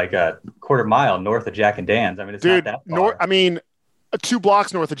 It's only like a quarter mile north of Jack and Dan's. It's not that far. 2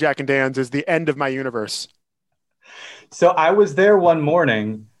 blocks north of Jack and Dan's is the end of my universe. So I was there one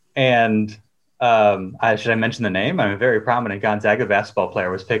morning, and should I mention the name? A very prominent Gonzaga basketball player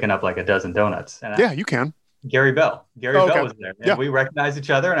was picking up like a dozen donuts. And you can. Gary Bell. Bell was there. And we recognized each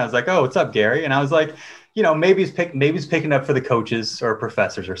other, and I was like, "Oh, what's up, Gary?" And I was like, maybe he's picking up for the coaches or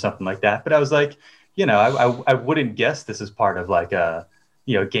professors or something like that. But I was like, I wouldn't guess this is part of like a,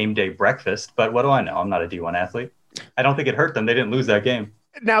 game day breakfast, but what do I know? I'm not a D1 athlete. I don't think it hurt them. They didn't lose that game.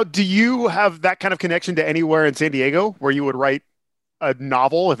 Now, do you have that kind of connection to anywhere in San Diego where you would write a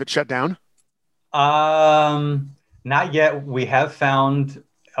novel if it shut down? Not yet. We have found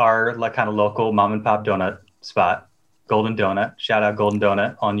our kind of local mom and pop donut spot, Golden Donut. Shout out Golden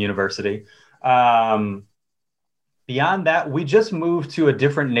Donut on University. Beyond that, we just moved to a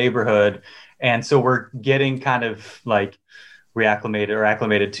different neighborhood. And so we're getting kind of like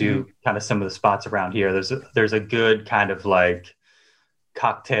acclimated to kind of some of the spots around here. There's a good kind of like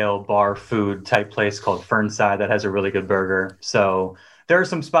cocktail bar food type place called Fernside that has a really good burger. So there are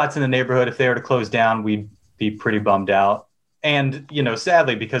some spots in the neighborhood. If they were to close down, we'd be pretty bummed out. And,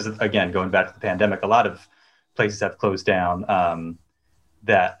 sadly, because again, going back to the pandemic, a lot of places have closed down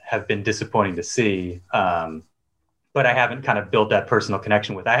that have been disappointing to see. But I haven't kind of built that personal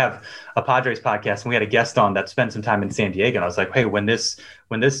connection with. I have a Padres podcast, and we had a guest on that spent some time in San Diego. And I was like, hey, when this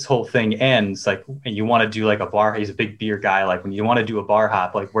whole thing ends, like, and you want to do like a bar, he's a big beer guy. Like when you want to do a bar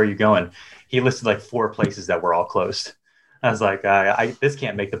hop, like where are you going? He listed like 4 places that were all closed. I was like, this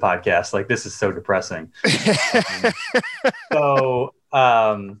can't make the podcast. Like, this is so depressing. So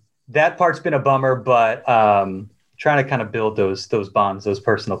that part's been a bummer, but trying to kind of build those bonds, those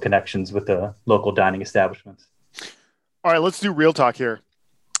personal connections with the local dining establishments. All right, let's do real talk here.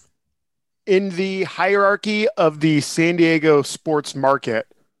 In the hierarchy of the San Diego sports market,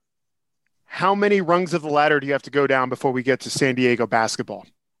 how many rungs of the ladder do you have to go down before we get to San Diego basketball?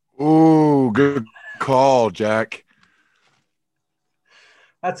 Ooh, good call, Jack.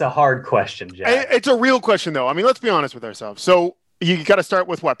 That's a hard question, Jack. It's a real question, though. Let's be honest with ourselves. So you got to start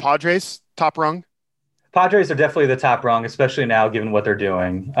with what? Padres, top rung? Padres are definitely the top rung, especially now, given what they're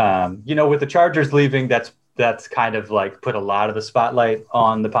doing. With the Chargers leaving, that's kind of like put a lot of the spotlight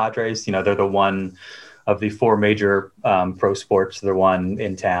on the Padres. They're the one of the 4 major pro sports. They're one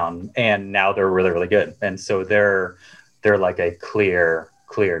in town, and now they're really, really good. And so they're like a clear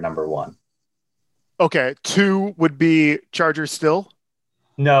number 1. Okay. 2 would be Chargers still?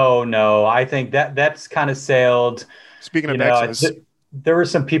 No. I think that's kind of sailed. Speaking of X's. There were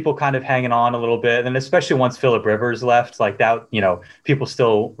some people kind of hanging on a little bit, and especially once Phillip Rivers left, like that, people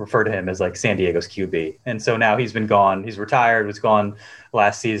still refer to him as like San Diego's QB. And so now he's been gone. He's retired, was gone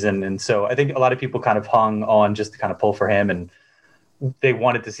last season. And so I think a lot of people kind of hung on just to kind of pull for him, and they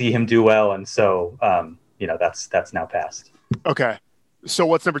wanted to see him do well. And so, that's now passed. Okay. So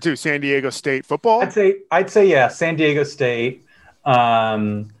what's number 2? San Diego State football? I'd say yeah, San Diego State.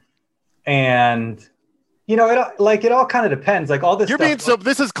 And it all kind of depends. Like all this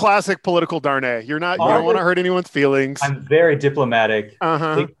this is classic political Darnay. You don't want to hurt anyone's feelings. I'm very diplomatic.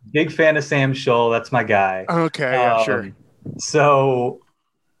 Big fan of Sam Scholl. That's my guy. Okay, yeah, sure. So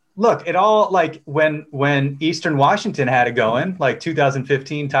look, it all like when Eastern Washington had it going, like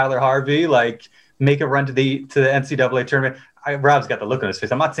 2015, Tyler Harvey, like make a run to the NCAA tournament. Rob's got the look on his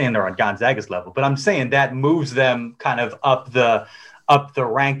face. I'm not saying they're on Gonzaga's level, but I'm saying that moves them kind of up the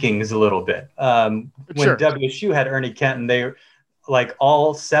rankings a little bit. When WSU had Ernie Kenton, like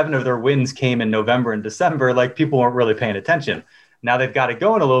all 7 of their wins came in November and December, like people weren't really paying attention. Now they've got it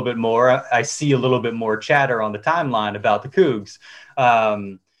going a little bit more. I see a little bit more chatter on the timeline about the Cougs.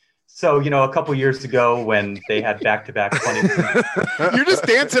 So, a couple years ago when they had back-to-back 20 You're just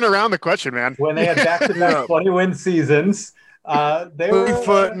dancing around the question, man. When they had back-to-back 20-win seasons, they were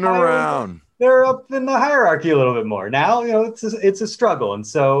footing around. They're up in the hierarchy a little bit more. Now, it's a struggle. And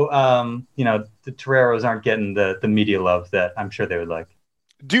so, the Toreros aren't getting the media love that I'm sure they would like.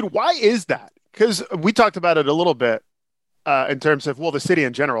 Dude, why is that? Because we talked about it a little bit in terms of, the city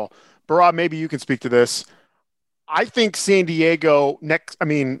in general. Barab, maybe you can speak to this. I think San Diego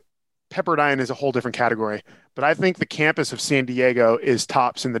Pepperdine is a whole different category, but I think the campus of San Diego is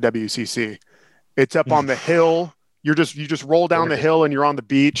tops in the WCC. It's up on the hill. You just roll down the hill and you're on the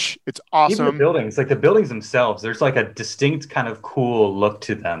beach. It's awesome. Even the buildings, like the buildings themselves, there's like a distinct kind of cool look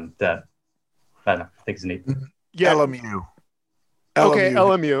to them that I don't know, I think is neat. Yeah. LMU. Okay,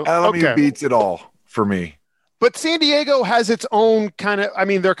 LMU. LMU beats it all for me. But San Diego has its own kind of,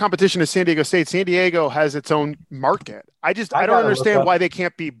 their competition is San Diego State. San Diego has its own market. I don't understand why they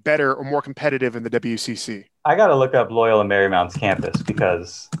can't be better or more competitive in the WCC. I got to look up Loyola Marymount's campus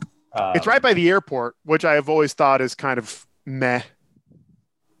because it's right by the airport, which I have always thought is kind of meh.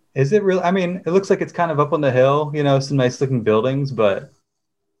 Is it really? It looks like it's kind of up on the hill, some nice looking buildings, but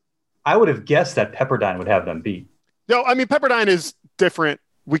I would have guessed that Pepperdine would have them beat. No, Pepperdine is different.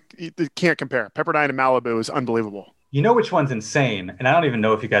 We can't compare. Pepperdine and Malibu is unbelievable. You know which one's insane? And I don't even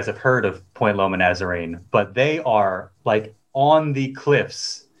know if you guys have heard of Point Loma Nazarene, but they are like on the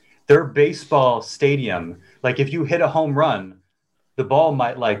cliffs. Their baseball stadium, like if you hit a home run, the ball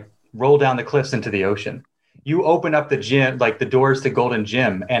might like roll down the cliffs into the ocean. You open up the gym, like the doors to Golden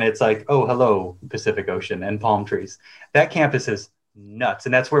Gym, and it's like, oh, hello, Pacific Ocean and palm trees. That campus is nuts.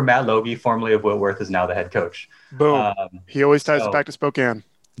 And that's where Matt Logie, formerly of Whitworth, is now the head coach. Boom. He always ties it back to Spokane.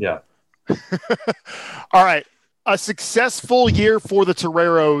 Yeah. All right. A successful year for the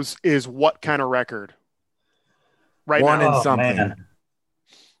Toreros is what kind of record? Right One now? in something. Man.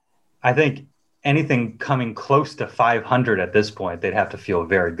 I think anything coming close to 500 at this point, they'd have to feel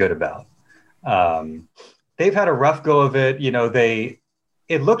very good about. They've had a rough go of it.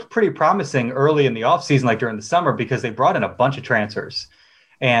 It looked pretty promising early in the offseason, like during the summer, because they brought in a bunch of transfers.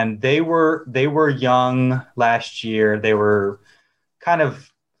 And they were young last year. They were kind of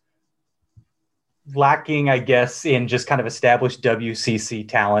lacking, I guess, in just kind of established WCC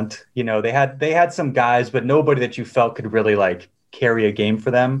talent. They had some guys, but nobody that you felt could really like carry a game for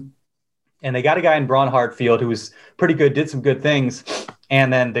them. And they got a guy in Braun Hartfield who was pretty good, did some good things.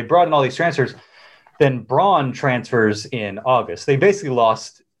 And then they brought in all these transfers. Then Braun transfers in August. They basically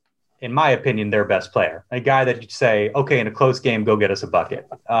lost, in my opinion, their best player, a guy that you'd say, okay, in a close game, go get us a bucket.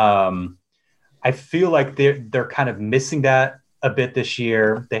 I feel like they're kind of missing that a bit this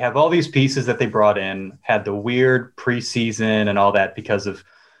year. They have all these pieces that they brought in, had the weird preseason and all that because of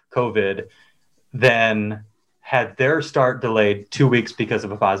COVID, then had their start delayed 2 weeks because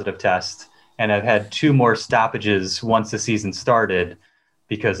of a positive test, and have had 2 more stoppages once the season started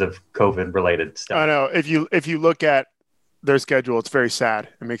because of COVID related stuff. I know. If you look at their schedule, it's very sad.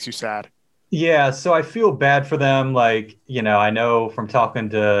 It makes you sad. Yeah. So I feel bad for them. Like, I know from talking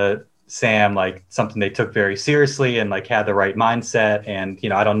to Sam, like something they took very seriously and like had the right mindset. And,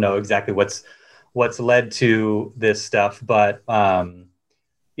 I don't know exactly what's led to this stuff, but,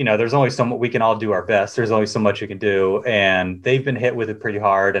 there's only so much we can all do our best. There's only so much you can do. And they've been hit with it pretty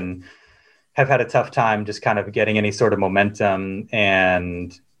hard and have had a tough time just kind of getting any sort of momentum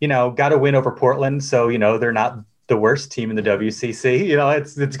and, got a win over Portland. So, they're not the worst team in the WCC.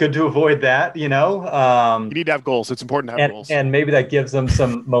 It's good to avoid that, you need to have goals. It's important to have goals. And maybe that gives them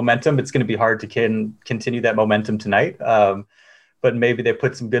some momentum. It's going to be hard to continue that momentum tonight. But maybe they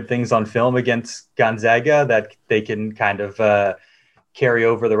put some good things on film against Gonzaga that they can kind of carry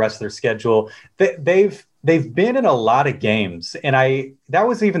over the rest of their schedule. They've been in a lot of games, and that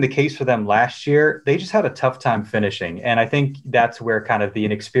was even the case for them last year. They just had a tough time finishing, and I think that's where kind of the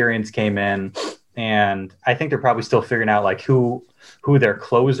inexperience came in. And I think they're probably still figuring out like who their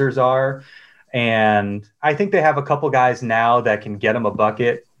closers are. And I think they have a couple guys now that can get them a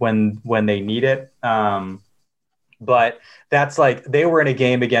bucket when they need it. But that's like they were in a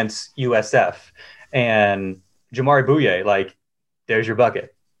game against USF and Jamari Bouye, like there's your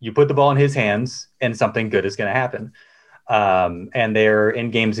bucket. You put the ball in his hands and something good is going to happen. And they're in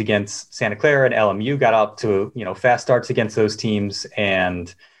games against Santa Clara and LMU, got out to, fast starts against those teams.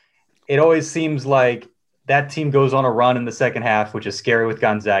 And it always seems like that team goes on a run in the second half, which is scary with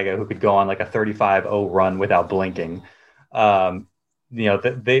Gonzaga, who could go on like a 35-0 run without blinking. They'll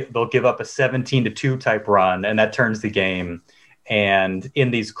give up a 17-2 type run, and that turns the game. And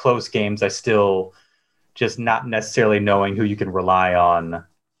in these close games, I still just not necessarily knowing who you can rely on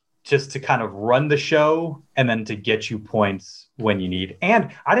just to kind of run the show and then to get you points when you need.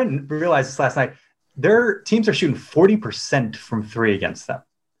 And I didn't realize this last night. Their teams are shooting 40% from three against them,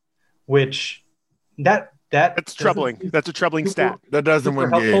 which that's troubling. That's a troubling stat. That doesn't win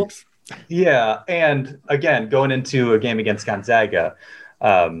games. Yeah. And again, going into a game against Gonzaga,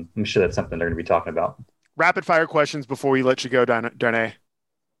 I'm sure that's something they're going to be talking about. Rapid fire questions before we let you go, Darnay.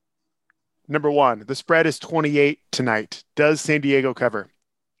 Number one, the spread is 28 tonight. Does San Diego cover?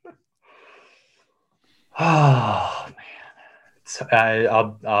 Oh man,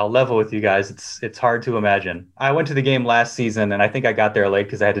 I'll level with you guys. It's hard to imagine. I went to the game last season, and I think I got there late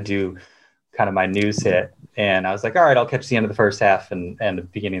because I had to do kind of my news hit, and I was like, all right, I'll catch the end of the first half and the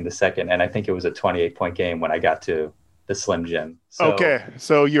beginning of the second, and I think it was a 28-point game when I got to the Slim Jim. So, okay,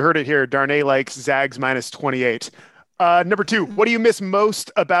 so you heard it here. Darnay likes Zags minus 28. Number two, what do you miss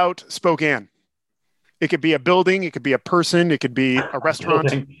most about Spokane? It could be a building, it could be a person, it could be a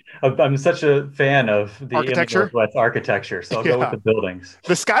restaurant. I'm such a fan of the architecture, Northwest architecture, so I'll go with the buildings.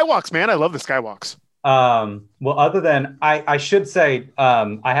 The skywalks, man, I love the skywalks. Well, other than I should say,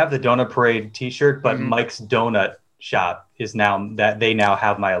 I have the Donut Parade T-shirt, but Mike's Donut Shop is now that they now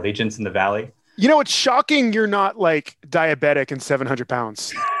have my allegiance in the Valley. You know, it's shocking you're not like diabetic and 700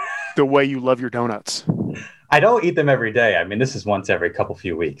 pounds the way you love your donuts. I don't eat them every day. I mean, this is once every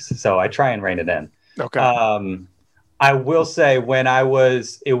few weeks, so I try and rein it in. Okay. I will say it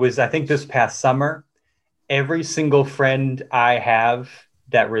was I think this past summer, every single friend I have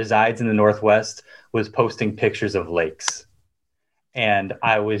that resides in the Northwest was posting pictures of lakes. And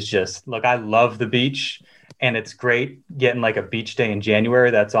I was just, look, I love the beach and it's great getting like a beach day in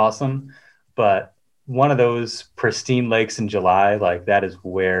January. That's awesome. But one of those pristine lakes in July, like that is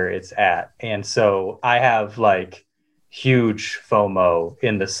where it's at. And so I have like huge FOMO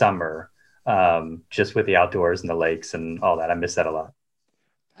in the summer, just with the outdoors and the lakes and all that. I miss that a lot.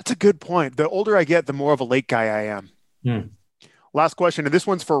 That's a good point. The older I get, the more of a lake guy I am. Last question, and this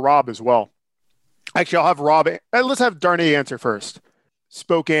one's for Rob as well. Actually, I'll have Rob. Let's have Darnay answer first.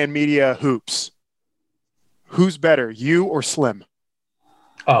 Spokane Media Hoops. Who's better, you or Slim?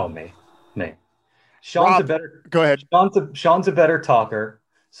 Oh, me. Sean's Rob, a better. Go ahead. Sean's a better talker,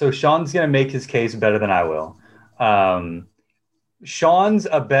 so Sean's going to make his case better than I will. Sean's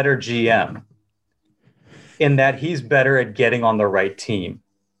a better GM in that he's better at getting on the right team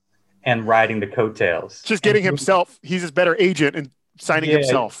and riding the coattails. Just getting himself. He's his better agent and signing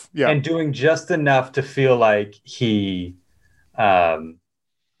himself. Yeah. And doing just enough to feel like he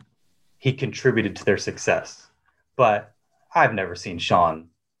contributed to their success. But I've never seen Sean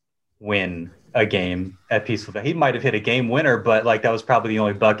win a game at Peaceful Valley. He might have hit a game winner, but like that was probably the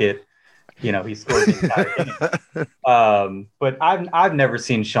only bucket, he scored the entire game. But I've never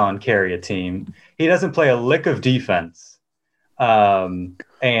seen Sean carry a team. He doesn't play a lick of defense. And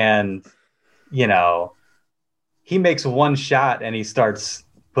he makes one shot and he starts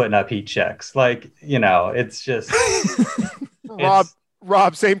putting up heat checks. Like, it's just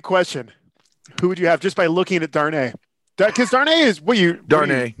Rob, same question. Who would you have just by looking at Darnay? Because Darnay is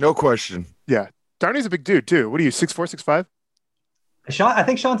Darnay, no question. Yeah. Darnay's a big dude too. What are you, 6'4", 6'5"? Sean, I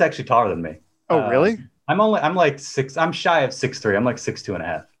think Sean's actually taller than me. Oh, really? I'm like 6. I'm shy of 6'3". I'm like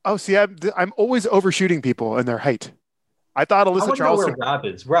 6'2.5". Oh, see, I'm always overshooting people in their height. I thought Alyssa Charleston. Where Rob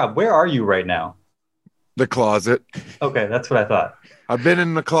is. Rob, where are you right now? The closet. Okay, that's what I thought. I've been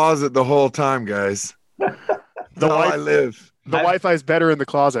in the closet the whole time, guys. I live. The Wi-Fi is better in the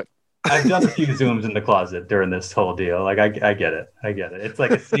closet. I've done a few Zooms in the closet during this whole deal. Like I get it. It's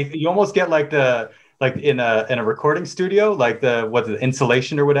like you almost get like in a recording studio, like the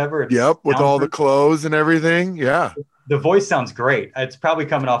insulation or whatever. Yep, with all the clothes and everything. Yeah. The voice sounds great. It's probably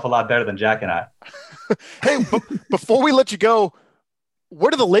coming off a lot better than Jack and I. Hey, before we let you go, where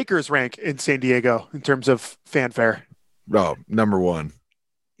do the Lakers rank in San Diego in terms of fanfare? Oh, number one.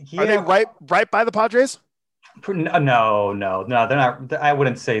 Yeah. Are they right by the Padres? No, they're not. I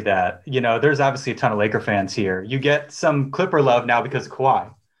wouldn't say that. There's obviously a ton of Laker fans here. You get some Clipper love now because of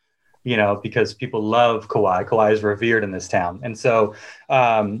Kawhi. Because people love Kawhi. Kawhi is revered in this town, and so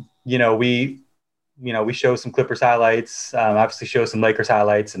we show some Clippers highlights. Obviously, show some Lakers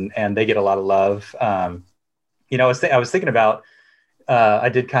highlights, and they get a lot of love. I was thinking about. I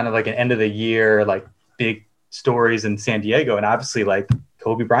did kind of like an end of the year like big stories in San Diego, and obviously like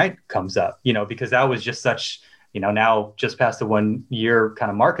Kobe Bryant comes up, because that was just such, now just past the 1 year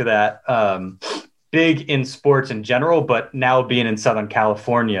kind of mark of that, big in sports in general, but now being in Southern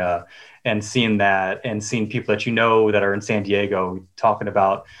California and seeing that and seeing people that that are in San Diego talking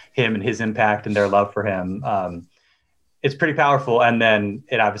about him and his impact and their love for him. it's pretty powerful. And then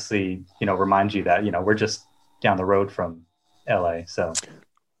it obviously, reminds you that, we're just down the road from LA. So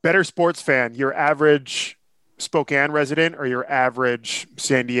better sports fan, your average Spokane resident or your average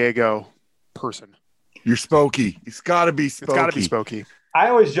San Diego person? You're Spokey. It's got to be Spokey. It's got to be Spokey. I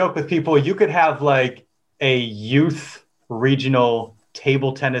always joke with people, you could have like a youth regional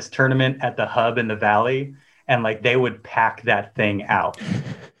table tennis tournament at the Hub in the Valley, and like they would pack that thing out.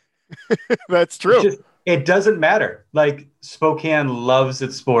 That's true. It doesn't matter. Like Spokane loves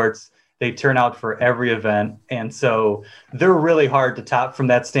its sports. They turn out for every event. And so they're really hard to top from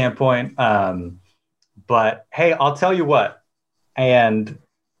that standpoint. But hey, I'll tell you what, and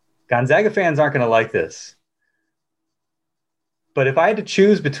Gonzaga fans aren't going to like this, but if I had to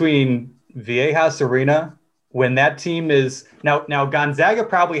choose between Viejas Arena, when that team is now Gonzaga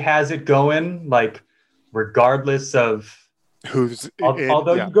probably has it going, like regardless of who's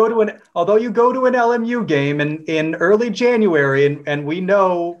although you go to an LMU game in early January, and we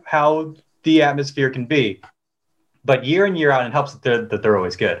know how the atmosphere can be, but year in, year out, it helps that they're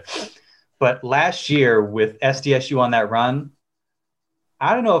always good. But last year with SDSU on that run,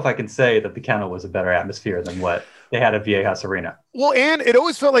 I don't know if I can say that the Kennel was a better atmosphere than what they had at Viejas Arena. Well, and it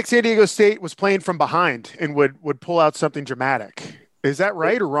always felt like San Diego State was playing from behind and would pull out something dramatic. Is that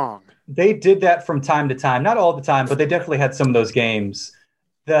right or wrong? They did that from time to time, not all the time, but they definitely had some of those games.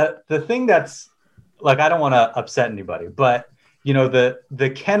 The thing that's like, I don't want to upset anybody, but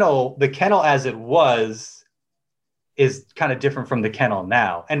the Kennel as it was is kind of different from the Kennel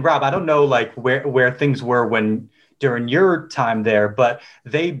now. And Rob, I don't know like where things were during your time there, but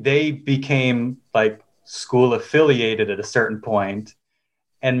they became like school affiliated at a certain point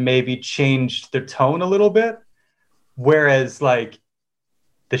and maybe changed their tone a little bit. Whereas like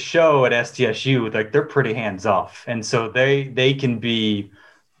the show at SDSU, like they're pretty hands off. And so they can be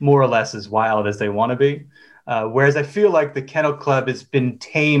more or less as wild as they want to be. Whereas I feel like the Kennel Club has been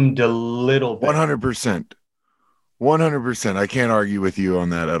tamed a little bit. 100%. 100%. I can't argue with you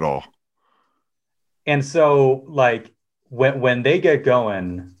on that at all. And so like when they get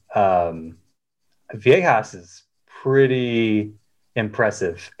going, Viejas is pretty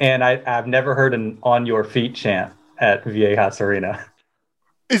impressive. And I've never heard an on your feet chant at Viejas Arena.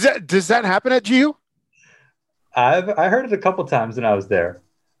 Does that happen at GU? I heard it a couple times when I was there.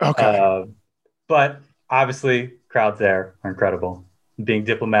 Okay. But obviously crowds there are incredible. Being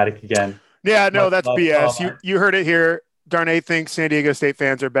diplomatic again. Yeah, no, that's BS. You heard it here. Darnay thinks San Diego State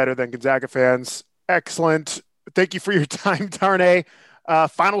fans are better than Gonzaga fans. Excellent. Thank you for your time, Darnay.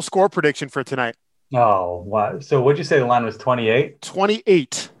 Final score prediction for tonight. Oh, wow. So what'd you say the line was 28?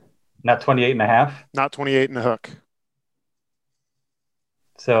 28. Not 28 and a half? Not 28 and a hook.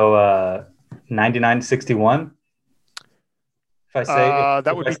 So 99-61? If I say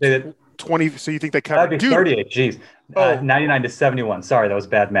that would be 20. So you think they covered? That'd be 38. Jeez. 99-71. Sorry, that was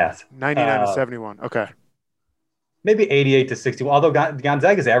bad math. 99-71. Okay. Maybe 88-61. Although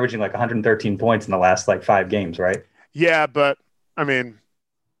Gonzaga is averaging like 113 points in the last like 5 games, right? Yeah, but I mean,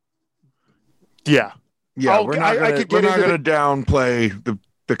 yeah. We're not going to downplay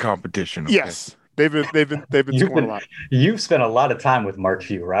the competition. Okay? Yes, they've been scoring a lot. You've spent a lot of time with Mark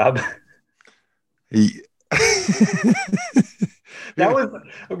Few, Rob. That was,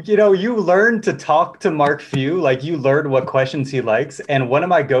 you learned to talk to Mark Few, like you learned what questions he likes. And one of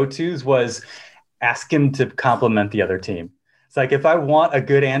my go-tos was ask him to compliment the other team. It's like, if I want a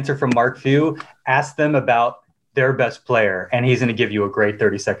good answer from Mark Few, ask them about their best player, and he's going to give you a great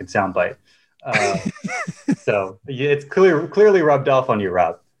 30-second soundbite. So it's clearly rubbed off on you,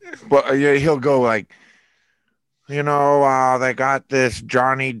 Rob. Well, yeah, he'll go like, they got this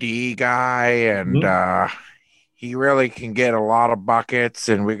Johnny D guy, and he really can get a lot of buckets,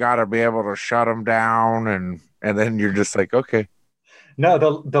 and we got to be able to shut him down. And then you're just like, okay. No,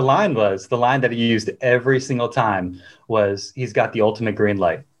 the line that he used every single time was, he's got the ultimate green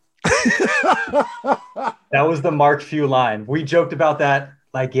light. That was the Mark Few line. We joked about that.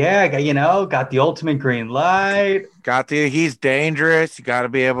 Like, yeah, got the ultimate green light. He's dangerous. You got to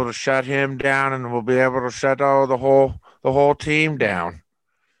be able to shut him down, and we'll be able to shut the whole team down.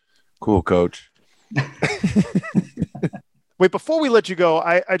 Cool, coach. Wait, before we let you go,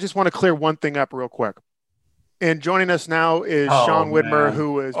 I just want to clear one thing up real quick. And joining us now is Sean Widmer,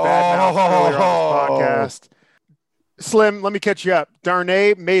 who was badmouthed earlier on this podcast. Slim, let me catch you up.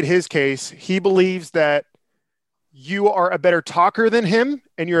 Darnay made his case. He believes that you are a better talker than him,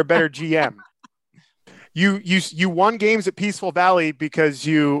 and you're a better GM. You won games at Peaceful Valley because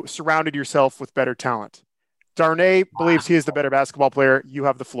you surrounded yourself with better talent. Darnay believes he is the better basketball player. You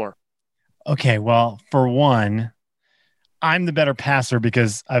have the floor. Okay, well, for one, I'm the better passer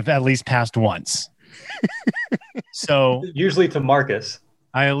because I've at least passed once. So usually to Marcus.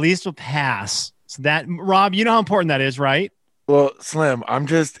 I at least will pass. So that, Rob, you know how important that is, right? Well, Slim,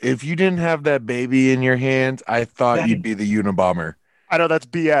 if you didn't have that baby in your hands, I thought you'd be the Unabomber. I know that's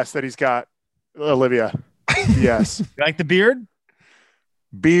BS that he's got, Olivia. Yes. You like the beard?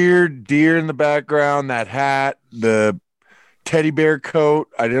 Beard, deer in the background, that hat, the teddy bear coat.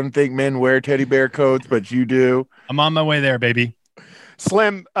 I didn't think men wear teddy bear coats, but you do. I'm on my way there, baby.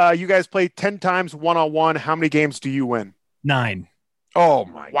 Slim, you guys played 10 times one-on-one. How many games do you win? 9. Oh,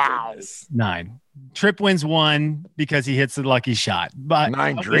 my goodness. 9. Trip wins 1 because he hits the lucky shot. But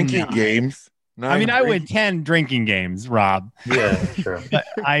 9 drinking games. I would 10 drinking games, Rob. Yeah, sure. But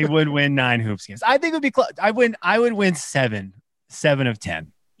I would win 9 hoops games. I think it would be close. I would win 7 of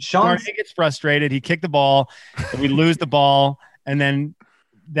 10. Sean gets frustrated. He kicked the ball. We lose the ball, and then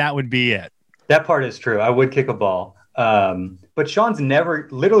that would be it. That part is true. I would kick a ball. But Sean's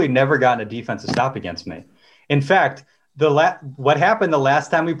literally never gotten a defensive stop against me. In fact, what happened the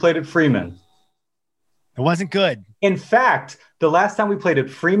last time we played at Freeman? It wasn't good. In fact, the last time we played at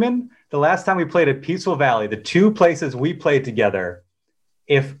Freeman, the last time we played at Peaceful Valley, the 2 places we played together,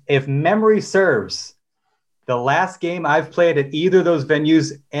 if memory serves, the last game I've played at either of those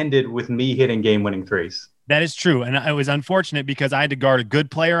venues ended with me hitting game-winning threes. That is true. And it was unfortunate because I had to guard a good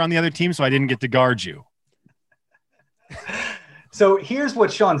player on the other team, so I didn't get to guard you. So here's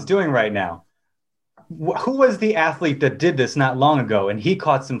what Sean's doing right now. Who was the athlete that did this not long ago? And he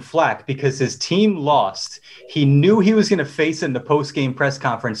caught some flack because his team lost. He knew he was going to face it in the post-game press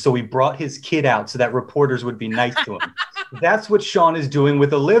conference, so he brought his kid out so that reporters would be nice to him. That's what Sean is doing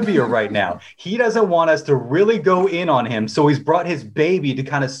with Olivia right now. He doesn't want us to really go in on him, so he's brought his baby to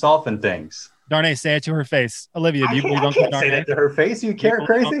kind of soften things. Darnay, say it to her face. Olivia, do you believe I can't say that to her face. You care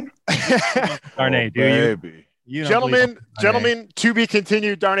crazy? Darnay, do baby. you? Gentlemen, to be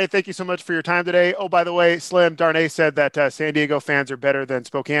continued. Darnay, thank you so much for your time today. Oh, by the way, Slim, Darnay said that San Diego fans are better than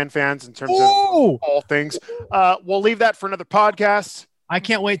Spokane fans in terms of all things. We'll leave that for another podcast. I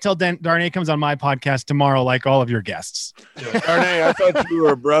can't wait till Darnay comes on my podcast tomorrow, like all of your guests. Darnay, I thought you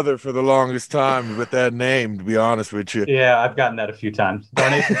were a brother for the longest time with that name, to be honest with you. Yeah, I've gotten that a few times.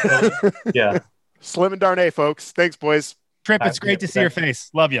 Darnay, yeah. Slim and Darnay, folks. Thanks, boys. Trip, it's great to see your face.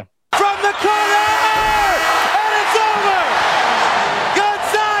 Love you. From the corner, and it's over.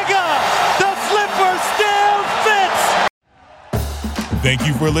 Gonzaga, the slipper still fits. Thank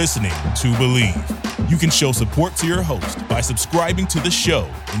you for listening to Believe. You can show support to your host by subscribing to the show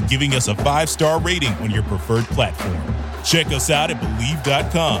and giving us a 5-star rating on your preferred platform. Check us out at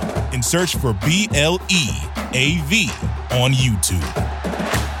Believe.com and search for BLEAV on YouTube.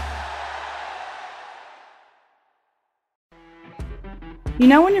 You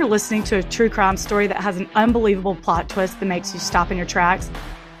know when you're listening to a true crime story that has an unbelievable plot twist that makes you stop in your tracks?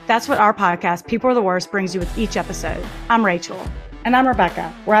 That's what our podcast, People Are the Worst, brings you with each episode. I'm Rachel. And I'm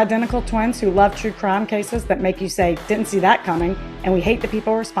Rebecca. We're identical twins who love true crime cases that make you say, didn't see that coming, and we hate the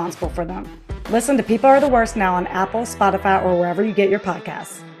people responsible for them. Listen to People Are the Worst now on Apple, Spotify, or wherever you get your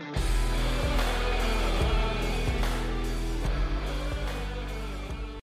podcasts.